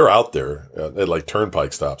 they're out there at like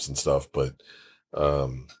turnpike stops and stuff. But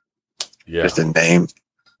yeah. Just a name.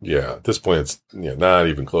 Yeah. At this point, it's not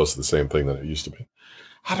even close to the same thing that it used to be.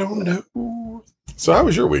 I don't know. So how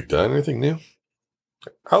was your week, Don? Anything new?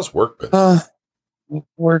 How's work been?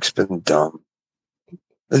 Work's been dumb.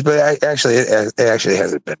 But it actually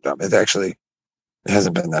hasn't been dumb. It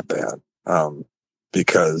hasn't been that bad.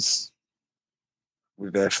 Because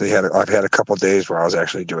I've had a couple of days where I was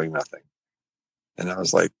actually doing nothing. And I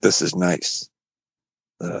was like, this is nice.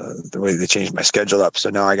 The way they changed my schedule up. So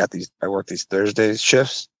now I work these Thursday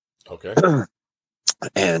shifts. Okay.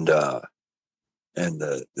 and then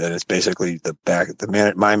it's basically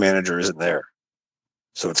my manager isn't there.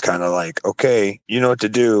 So it's kind of like, okay, you know what to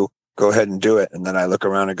do. Go ahead and do it. And then I look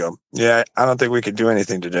around and go, yeah, I don't think we could do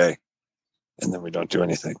anything today. And then we don't do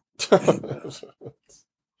anything.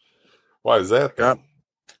 Why is that?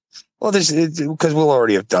 Well, because we'll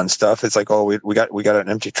already have done stuff. It's like, oh, we got an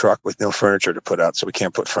empty truck with no furniture to put out, so we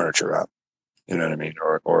can't put furniture out. You know what I mean?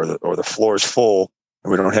 Or the floor is full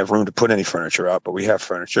and we don't have room to put any furniture out, but we have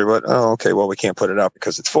furniture. But okay, well, we can't put it out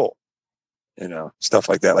because it's full. You know, stuff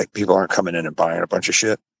like that. Like people aren't coming in and buying a bunch of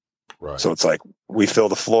shit. Right. So it's like we fill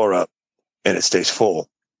the floor up and it stays full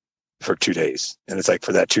for 2 days. And it's like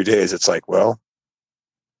for that 2 days, it's like, well,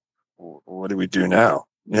 what do we do now?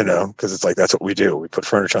 You know, because it's like that's what we do. We put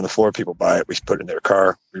furniture on the floor, people buy it, we put it in their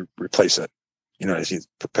car, we replace it. You know, it's a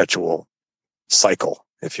perpetual cycle,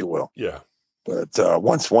 if you will. Yeah. But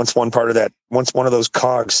once one of those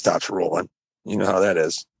cogs stops rolling, you know how that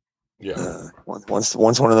is. Yeah. Once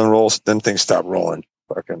one of them rolls, then things stop rolling.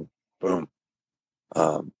 Fucking boom.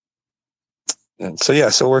 And so yeah,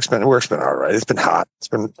 so work's been all right. It's been hot. It's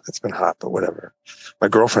been hot, but whatever. My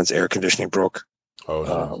girlfriend's air conditioning broke. Oh.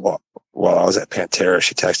 Nice. While I was at Pantera,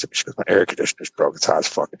 she texted me. She goes, "My air conditioner's broke. It's hot as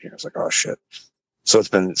fucking here." I was like, "Oh shit." So it's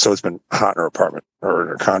been hot in her apartment or in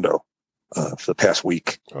her condo for the past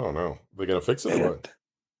week. Oh no, they gonna fix it? Or what?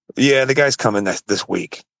 Yeah, the guy's coming this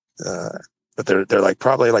week, but they're like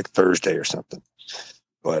probably like Thursday or something.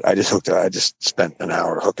 But I just spent an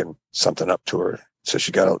hour hooking something up to her, so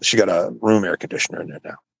she got a room air conditioner in there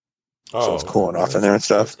now. Oh, so it's cooling off in there and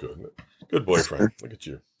stuff. That's good boyfriend. Look at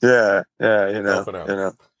you. Yeah, you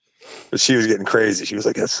know. But she was getting crazy. She was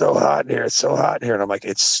like, "It's so hot in here. It's so hot in here." And I'm like,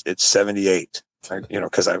 "It's 78."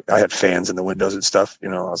 Because I had fans in the windows and stuff. You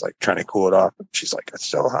know, I was like trying to cool it off. And she's like, "It's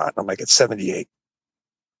so hot." And I'm like, "It's 78."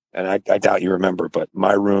 And I doubt you remember, but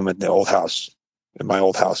my room in my old house, at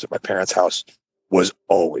my parents' house, was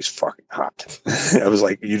always fucking hot. It was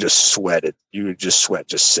like you just sweated. You would just sweat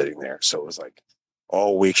just sitting there. So it was like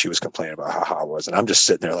all week she was complaining about how hot it was, and I'm just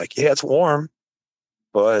sitting there like, "Yeah, it's warm,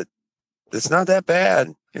 but it's not that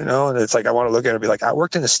bad." You know, and it's like I want to look at it and be like, I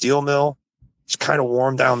worked in a steel mill. It's kind of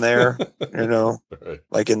warm down there, you know, right.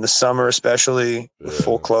 Like in the summer, especially with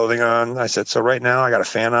full clothing on. I said, so right now I got a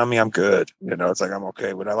fan on me. I'm good. You know, it's like, I'm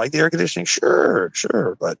okay. Would I like the air conditioning? Sure.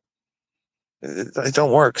 But it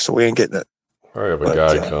don't work. So we ain't getting it. I have a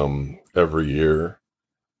guy come every year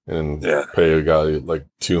and pay a guy like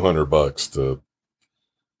 $200 to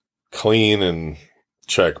clean and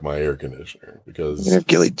check my air conditioner because you have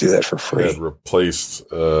Gilly do that for free. I had replaced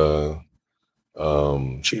cheaper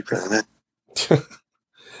than it.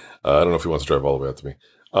 I don't know if he wants to drive all the way out to me.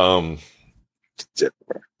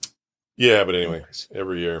 Yeah, but anyway,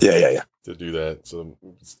 every year yeah to do that, so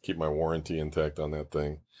keep my warranty intact on that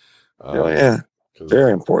thing.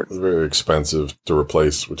 Very important. It was very expensive to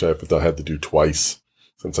replace, which I had to do twice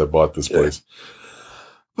since I bought this place.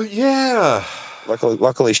 But yeah,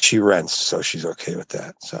 luckily she rents, so she's okay with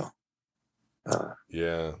that. So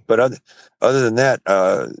yeah. But other than that,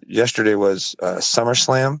 yesterday was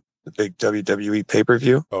SummerSlam, the big WWE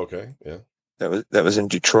pay-per-view. Okay, yeah. That was in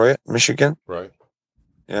Detroit, Michigan. Right.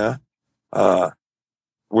 Yeah.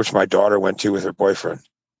 Which my daughter went to with her boyfriend.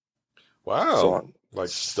 Wow. So,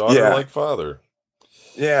 like daughter, like father.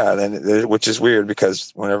 Yeah, which is weird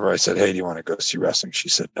because whenever I said, "Hey, do you want to go see wrestling?" she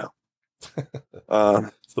said no.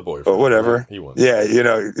 It's the boyfriend. But whatever. Right? He wants. Yeah, you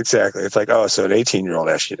know, exactly. It's like, oh, so an 18-year-old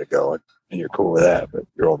asked you to go and you're cool with that, but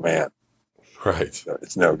your old man. Right. So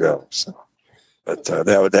it's no go. So but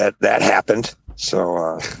that happened.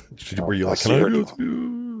 So were you like, can I go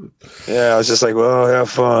too? Yeah, I was just like, well, have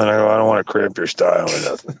fun. I don't want to cramp your style or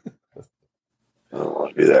nothing. I don't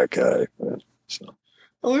want to be that guy. So,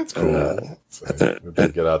 oh, that's cool.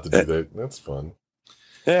 Get out to do that. That's fun.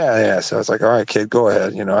 Yeah. So it's like, all right, kid, go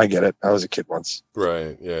ahead. You know, I get it. I was a kid once.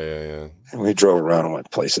 Right. Yeah. And we drove around and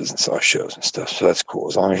went places and saw shows and stuff. So that's cool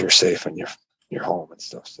as long as you're safe and you're home and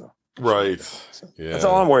stuff. So right. So yeah. That's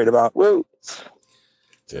all I'm worried about. Woo.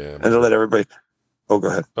 Yeah. And to let everybody. Oh, go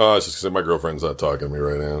ahead. Oh, it's just because my girlfriend's not talking to me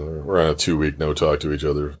right now. We're on a 2-week no talk to each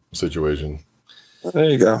other situation. Well, there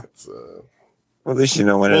you go. Well, at least you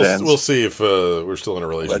know when it ends. We'll see if we're still in a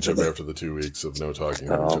relationship after the 2 weeks of no talking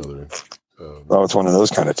to each other. It's one of those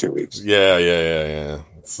kind of 2 weeks. Yeah.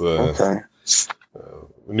 It's Okay.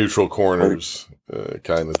 Neutral corners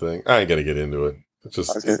kind of thing. I ain't gonna get into it. It's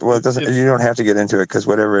just it doesn't. You don't have to get into it because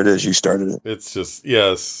whatever it is, you started it. It's just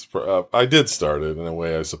yes. I did start it in a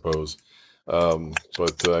way, I suppose,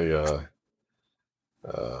 but I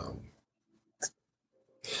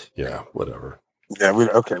yeah, whatever. Yeah, we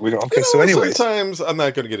don't. Okay, so anyways, sometimes I'm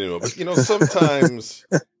not going to get into it, but sometimes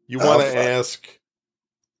you want to ask.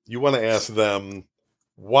 You want to ask them,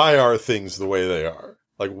 why are things the way they are?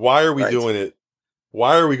 Like, why are we doing it?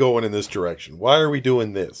 Why are we going in this direction? Why are we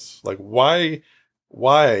doing this? Like, why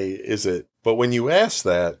is it? But when you ask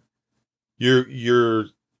that, you're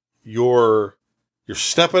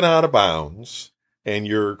stepping out of bounds and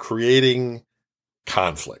you're creating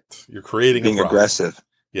conflict. You're creating being aggressive.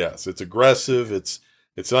 Yes, it's aggressive. It's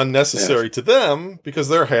unnecessary to them because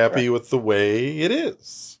they're happy with the way it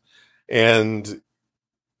is. And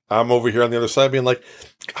I'm over here on the other side being like,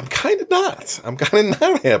 I'm kind of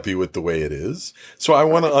not happy with the way it is. So I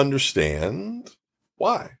want to understand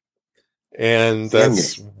why. And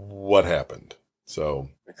that's what happened. So,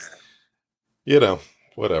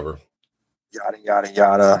 whatever. Yada, yada,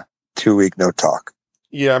 yada. 2 week no talk.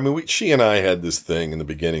 Yeah, I mean, she and I had this thing in the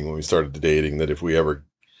beginning when we started dating that if we ever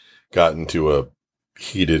got into a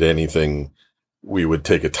heated anything, we would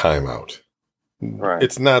take a timeout. Right.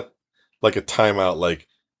 It's not like a timeout like,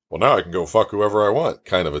 well, now I can go fuck whoever I want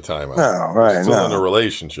kind of a timeout. No, right. We're still in a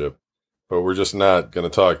relationship, but we're just not going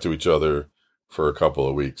to talk to each other for a couple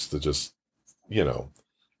of weeks to just,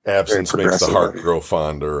 absence makes the heart grow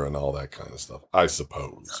fonder and all that kind of stuff, I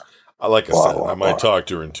suppose. Like I said, I might talk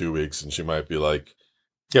to her in 2 weeks and she might be like,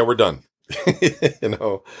 yeah, we're done. And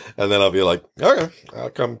then I'll be like, okay, I'll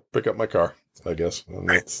come pick up my car, I guess. And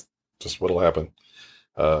that's just what'll happen.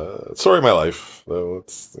 Story of my life, though.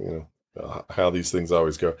 It's, how these things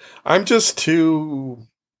always go. I'm just too,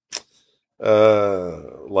 yeah,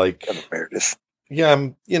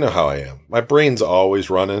 you know how I am. My brain's always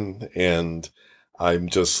running and I'm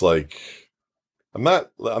just like, I'm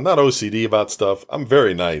not OCD about stuff. I'm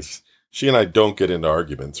very nice. She and I don't get into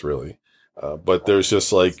arguments really. But there's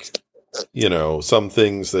just like, some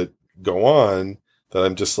things that go on that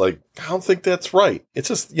I'm just like, I don't think that's right. It's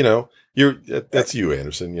just, that's you,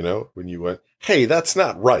 Anderson, when you went, hey, that's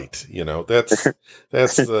not right.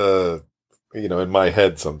 That's in my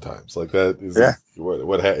head sometimes like that is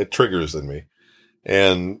what it triggers in me.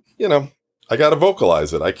 And, I got to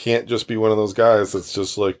vocalize it. I can't just be one of those guys that's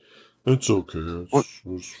just like, it's okay.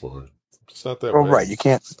 It's fine. It's not that way. Right. You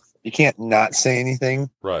can't not say anything.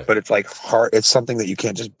 Right. But it's like hard. It's something that you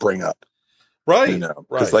can't just bring up. Right.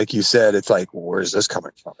 Because like you said, it's like, well, where's this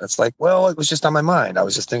coming from? It's like, well, it was just on my mind. I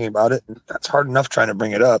was just thinking about it. That's hard enough trying to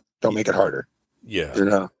bring it up. Don't make it harder.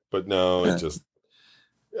 Yeah. But no, it just,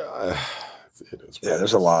 it is. Yeah.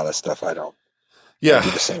 There's a lot of stuff I don't. Yeah.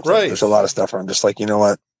 Do the same thing. There's a lot of stuff where I'm just like, you know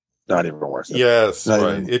what? Not even worth it. Yes.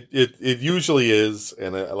 Right. It usually is.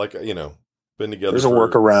 And been together. There's a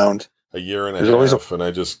workaround. A year and a half. And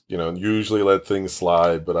I just, usually let things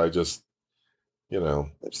slide, but I just,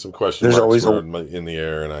 some questions were in the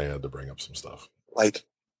air and I had to bring up some stuff. Like,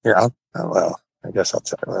 here, I guess I'll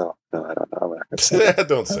say, no, I don't know. I'm not gonna say that.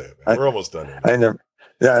 Don't say it. We're almost done here.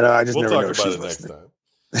 I just we'll never talk know about it next time.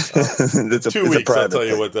 It's 2 weeks, I'll tell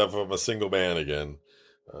you what, if I'm a single man again.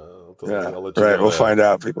 I'll let you know we'll find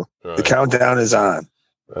out, people. Right. The countdown is on.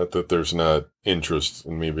 That there's not interest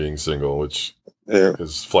in me being single, which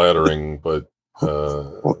is flattering, but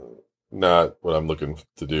not what I'm looking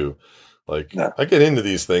to do. Like, I get into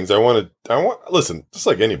these things. Listen, just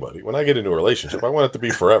like anybody, when I get into a relationship, I want it to be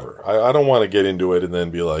forever. I don't want to get into it and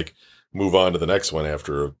then be like, move on to the next one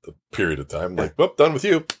after a period of time. Like, done with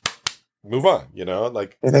you. Move on,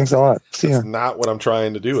 like. Hey, thanks a lot. That's not what I'm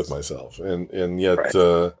trying to do with myself. And yet,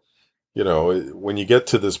 when you get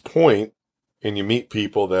to this point and you meet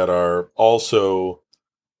people that are also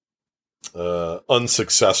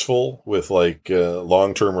unsuccessful with like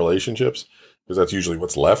long-term relationships, because that's usually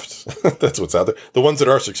what's left. That's what's out there. The ones that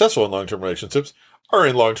are successful in long-term relationships are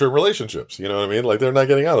in long-term relationships. You know what I mean? Like, they're not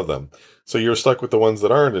getting out of them. So you're stuck with the ones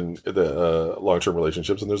that aren't in the long-term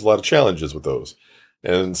relationships, and there's a lot of challenges with those.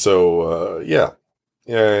 And so,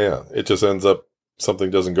 it just ends up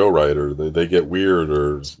something doesn't go right, or they get weird,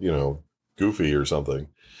 or goofy or something.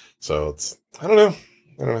 So it's I don't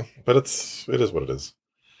know, but it is what it is.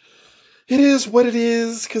 It is what it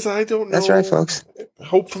is, because I don't know. That's right, folks.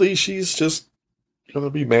 Hopefully she's just going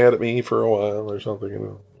to be mad at me for a while or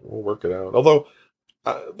something. We'll work it out. Although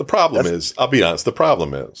the problem is, I'll be honest, the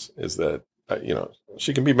problem is that,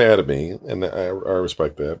 she can be mad at me, and I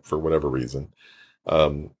respect that for whatever reason.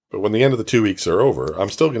 But when the end of the 2 weeks are over, I'm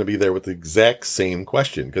still going to be there with the exact same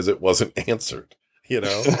question because it wasn't answered, you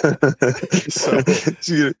know? So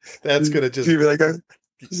that's going to just... You'll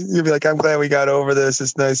be like, I'm glad we got over this.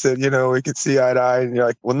 It's nice that, we could see eye to eye. And you're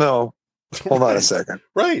like, well, no, hold on a second.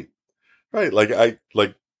 Right.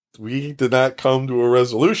 We did not come to a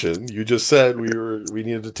resolution. You just said we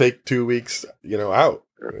needed to take 2 weeks, out.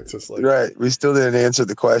 It's just like... Right. We still didn't answer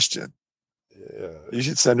the question. Yeah. You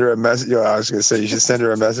should send her a message. I was going to say, you should send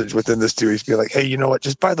her a message within this 2 weeks. Be like, hey, you know what?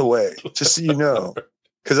 Just by the way, just so you know,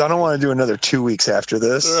 because I don't want to do another 2 weeks after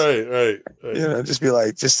this. Right. Just be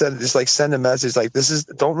like, send a message like,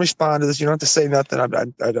 don't respond to this. You don't have to say nothing.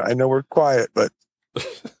 I know we're quiet, but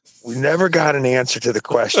we never got an answer to the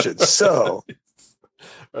question. So,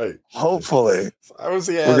 right. Hopefully, I was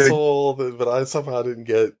the asshole, but I somehow didn't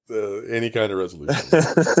get any kind of resolution.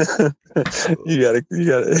 You got to.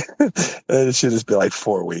 It should just be like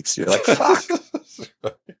 4 weeks. You're like, fuck.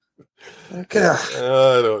 Okay.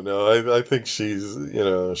 I don't know. I think she's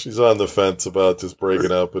on the fence about just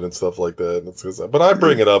breaking up and stuff like that. But I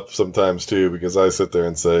bring it up sometimes too, because I sit there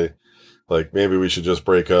and say, like, maybe we should just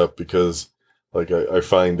break up because, like, I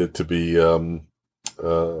find it to be, the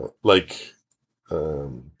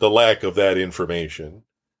lack of that information,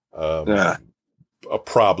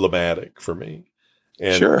 problematic for me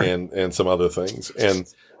and some other things. And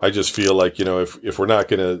I just feel like, if we're not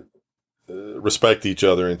going to respect each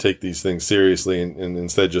other and take these things seriously and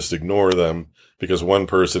instead just ignore them because one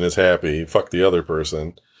person is happy, fuck the other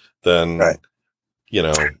person, then,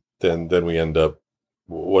 then we end up,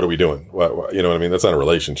 what are we doing? You know what I mean? That's not a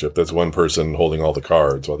relationship. That's one person holding all the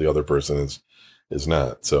cards while the other person is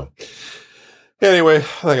not. So anyway,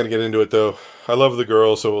 I'm not going to get into it though. I love the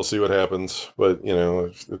girl, so we'll see what happens. But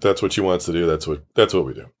if that's what she wants to do, that's what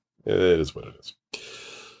we do. It is what it is.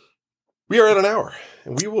 We are at an hour,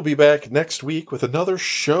 and we will be back next week with another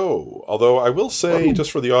show. Although I will say, just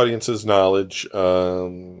for the audience's knowledge,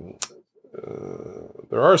 there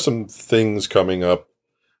are some things coming up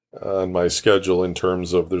on my schedule in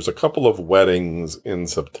terms of there's a couple of weddings in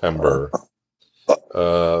September.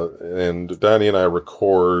 And Donnie and I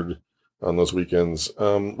record on those weekends.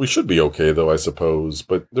 We should be okay, though, I suppose.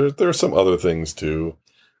 But there are some other things, too.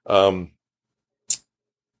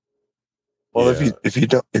 Well, yeah. if you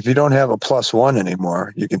don't have a +1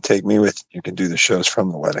 anymore, you can take me with. You can do the shows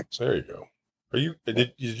from the wedding. There you go.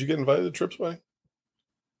 Did you get invited to Tripp's wedding?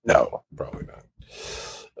 No, probably not.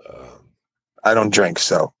 I don't drink,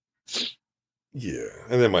 so. Yeah,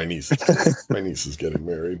 and then my niece is getting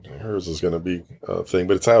married. Hers is going to be a thing,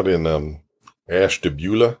 but it's out in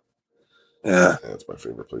Ashtabula. Yeah, that's my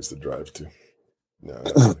favorite place to drive to. No,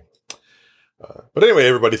 not really. But anyway,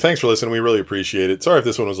 everybody, thanks for listening. We really appreciate it. Sorry if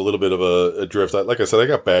this one was a little bit of a drift. Like I said, I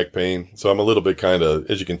got back pain, so I'm a little bit kind of,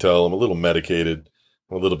 as you can tell, I'm a little medicated.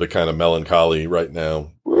 I'm a little bit kind of melancholy right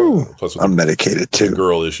now. Plus, I'm medicated too.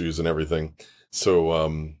 Girl issues and everything.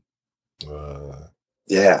 So,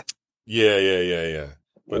 yeah.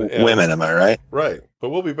 But, women, am I right? Right. But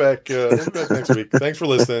we'll be back. Next week. Thanks for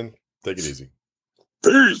listening. Take it easy.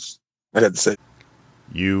 Peace. I had to say.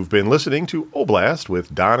 You've been listening to Oblast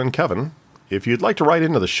with Don and Kevin. If you'd like to write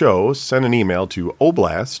into the show, send an email to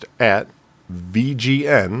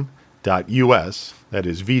oblast@vgn.us. That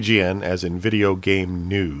is VGN as in video game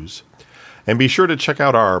news. And be sure to check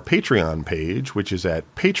out our Patreon page, which is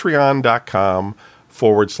at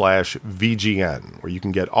patreon.com/VGN, where you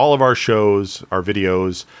can get all of our shows, our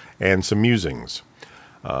videos, and some musings.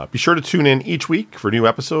 Be sure to tune in each week for new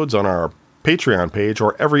episodes on our Patreon page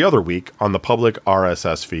or every other week on the public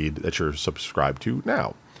RSS feed that you're subscribed to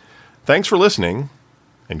now. Thanks for listening,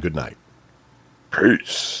 and good night.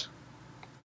 Peace.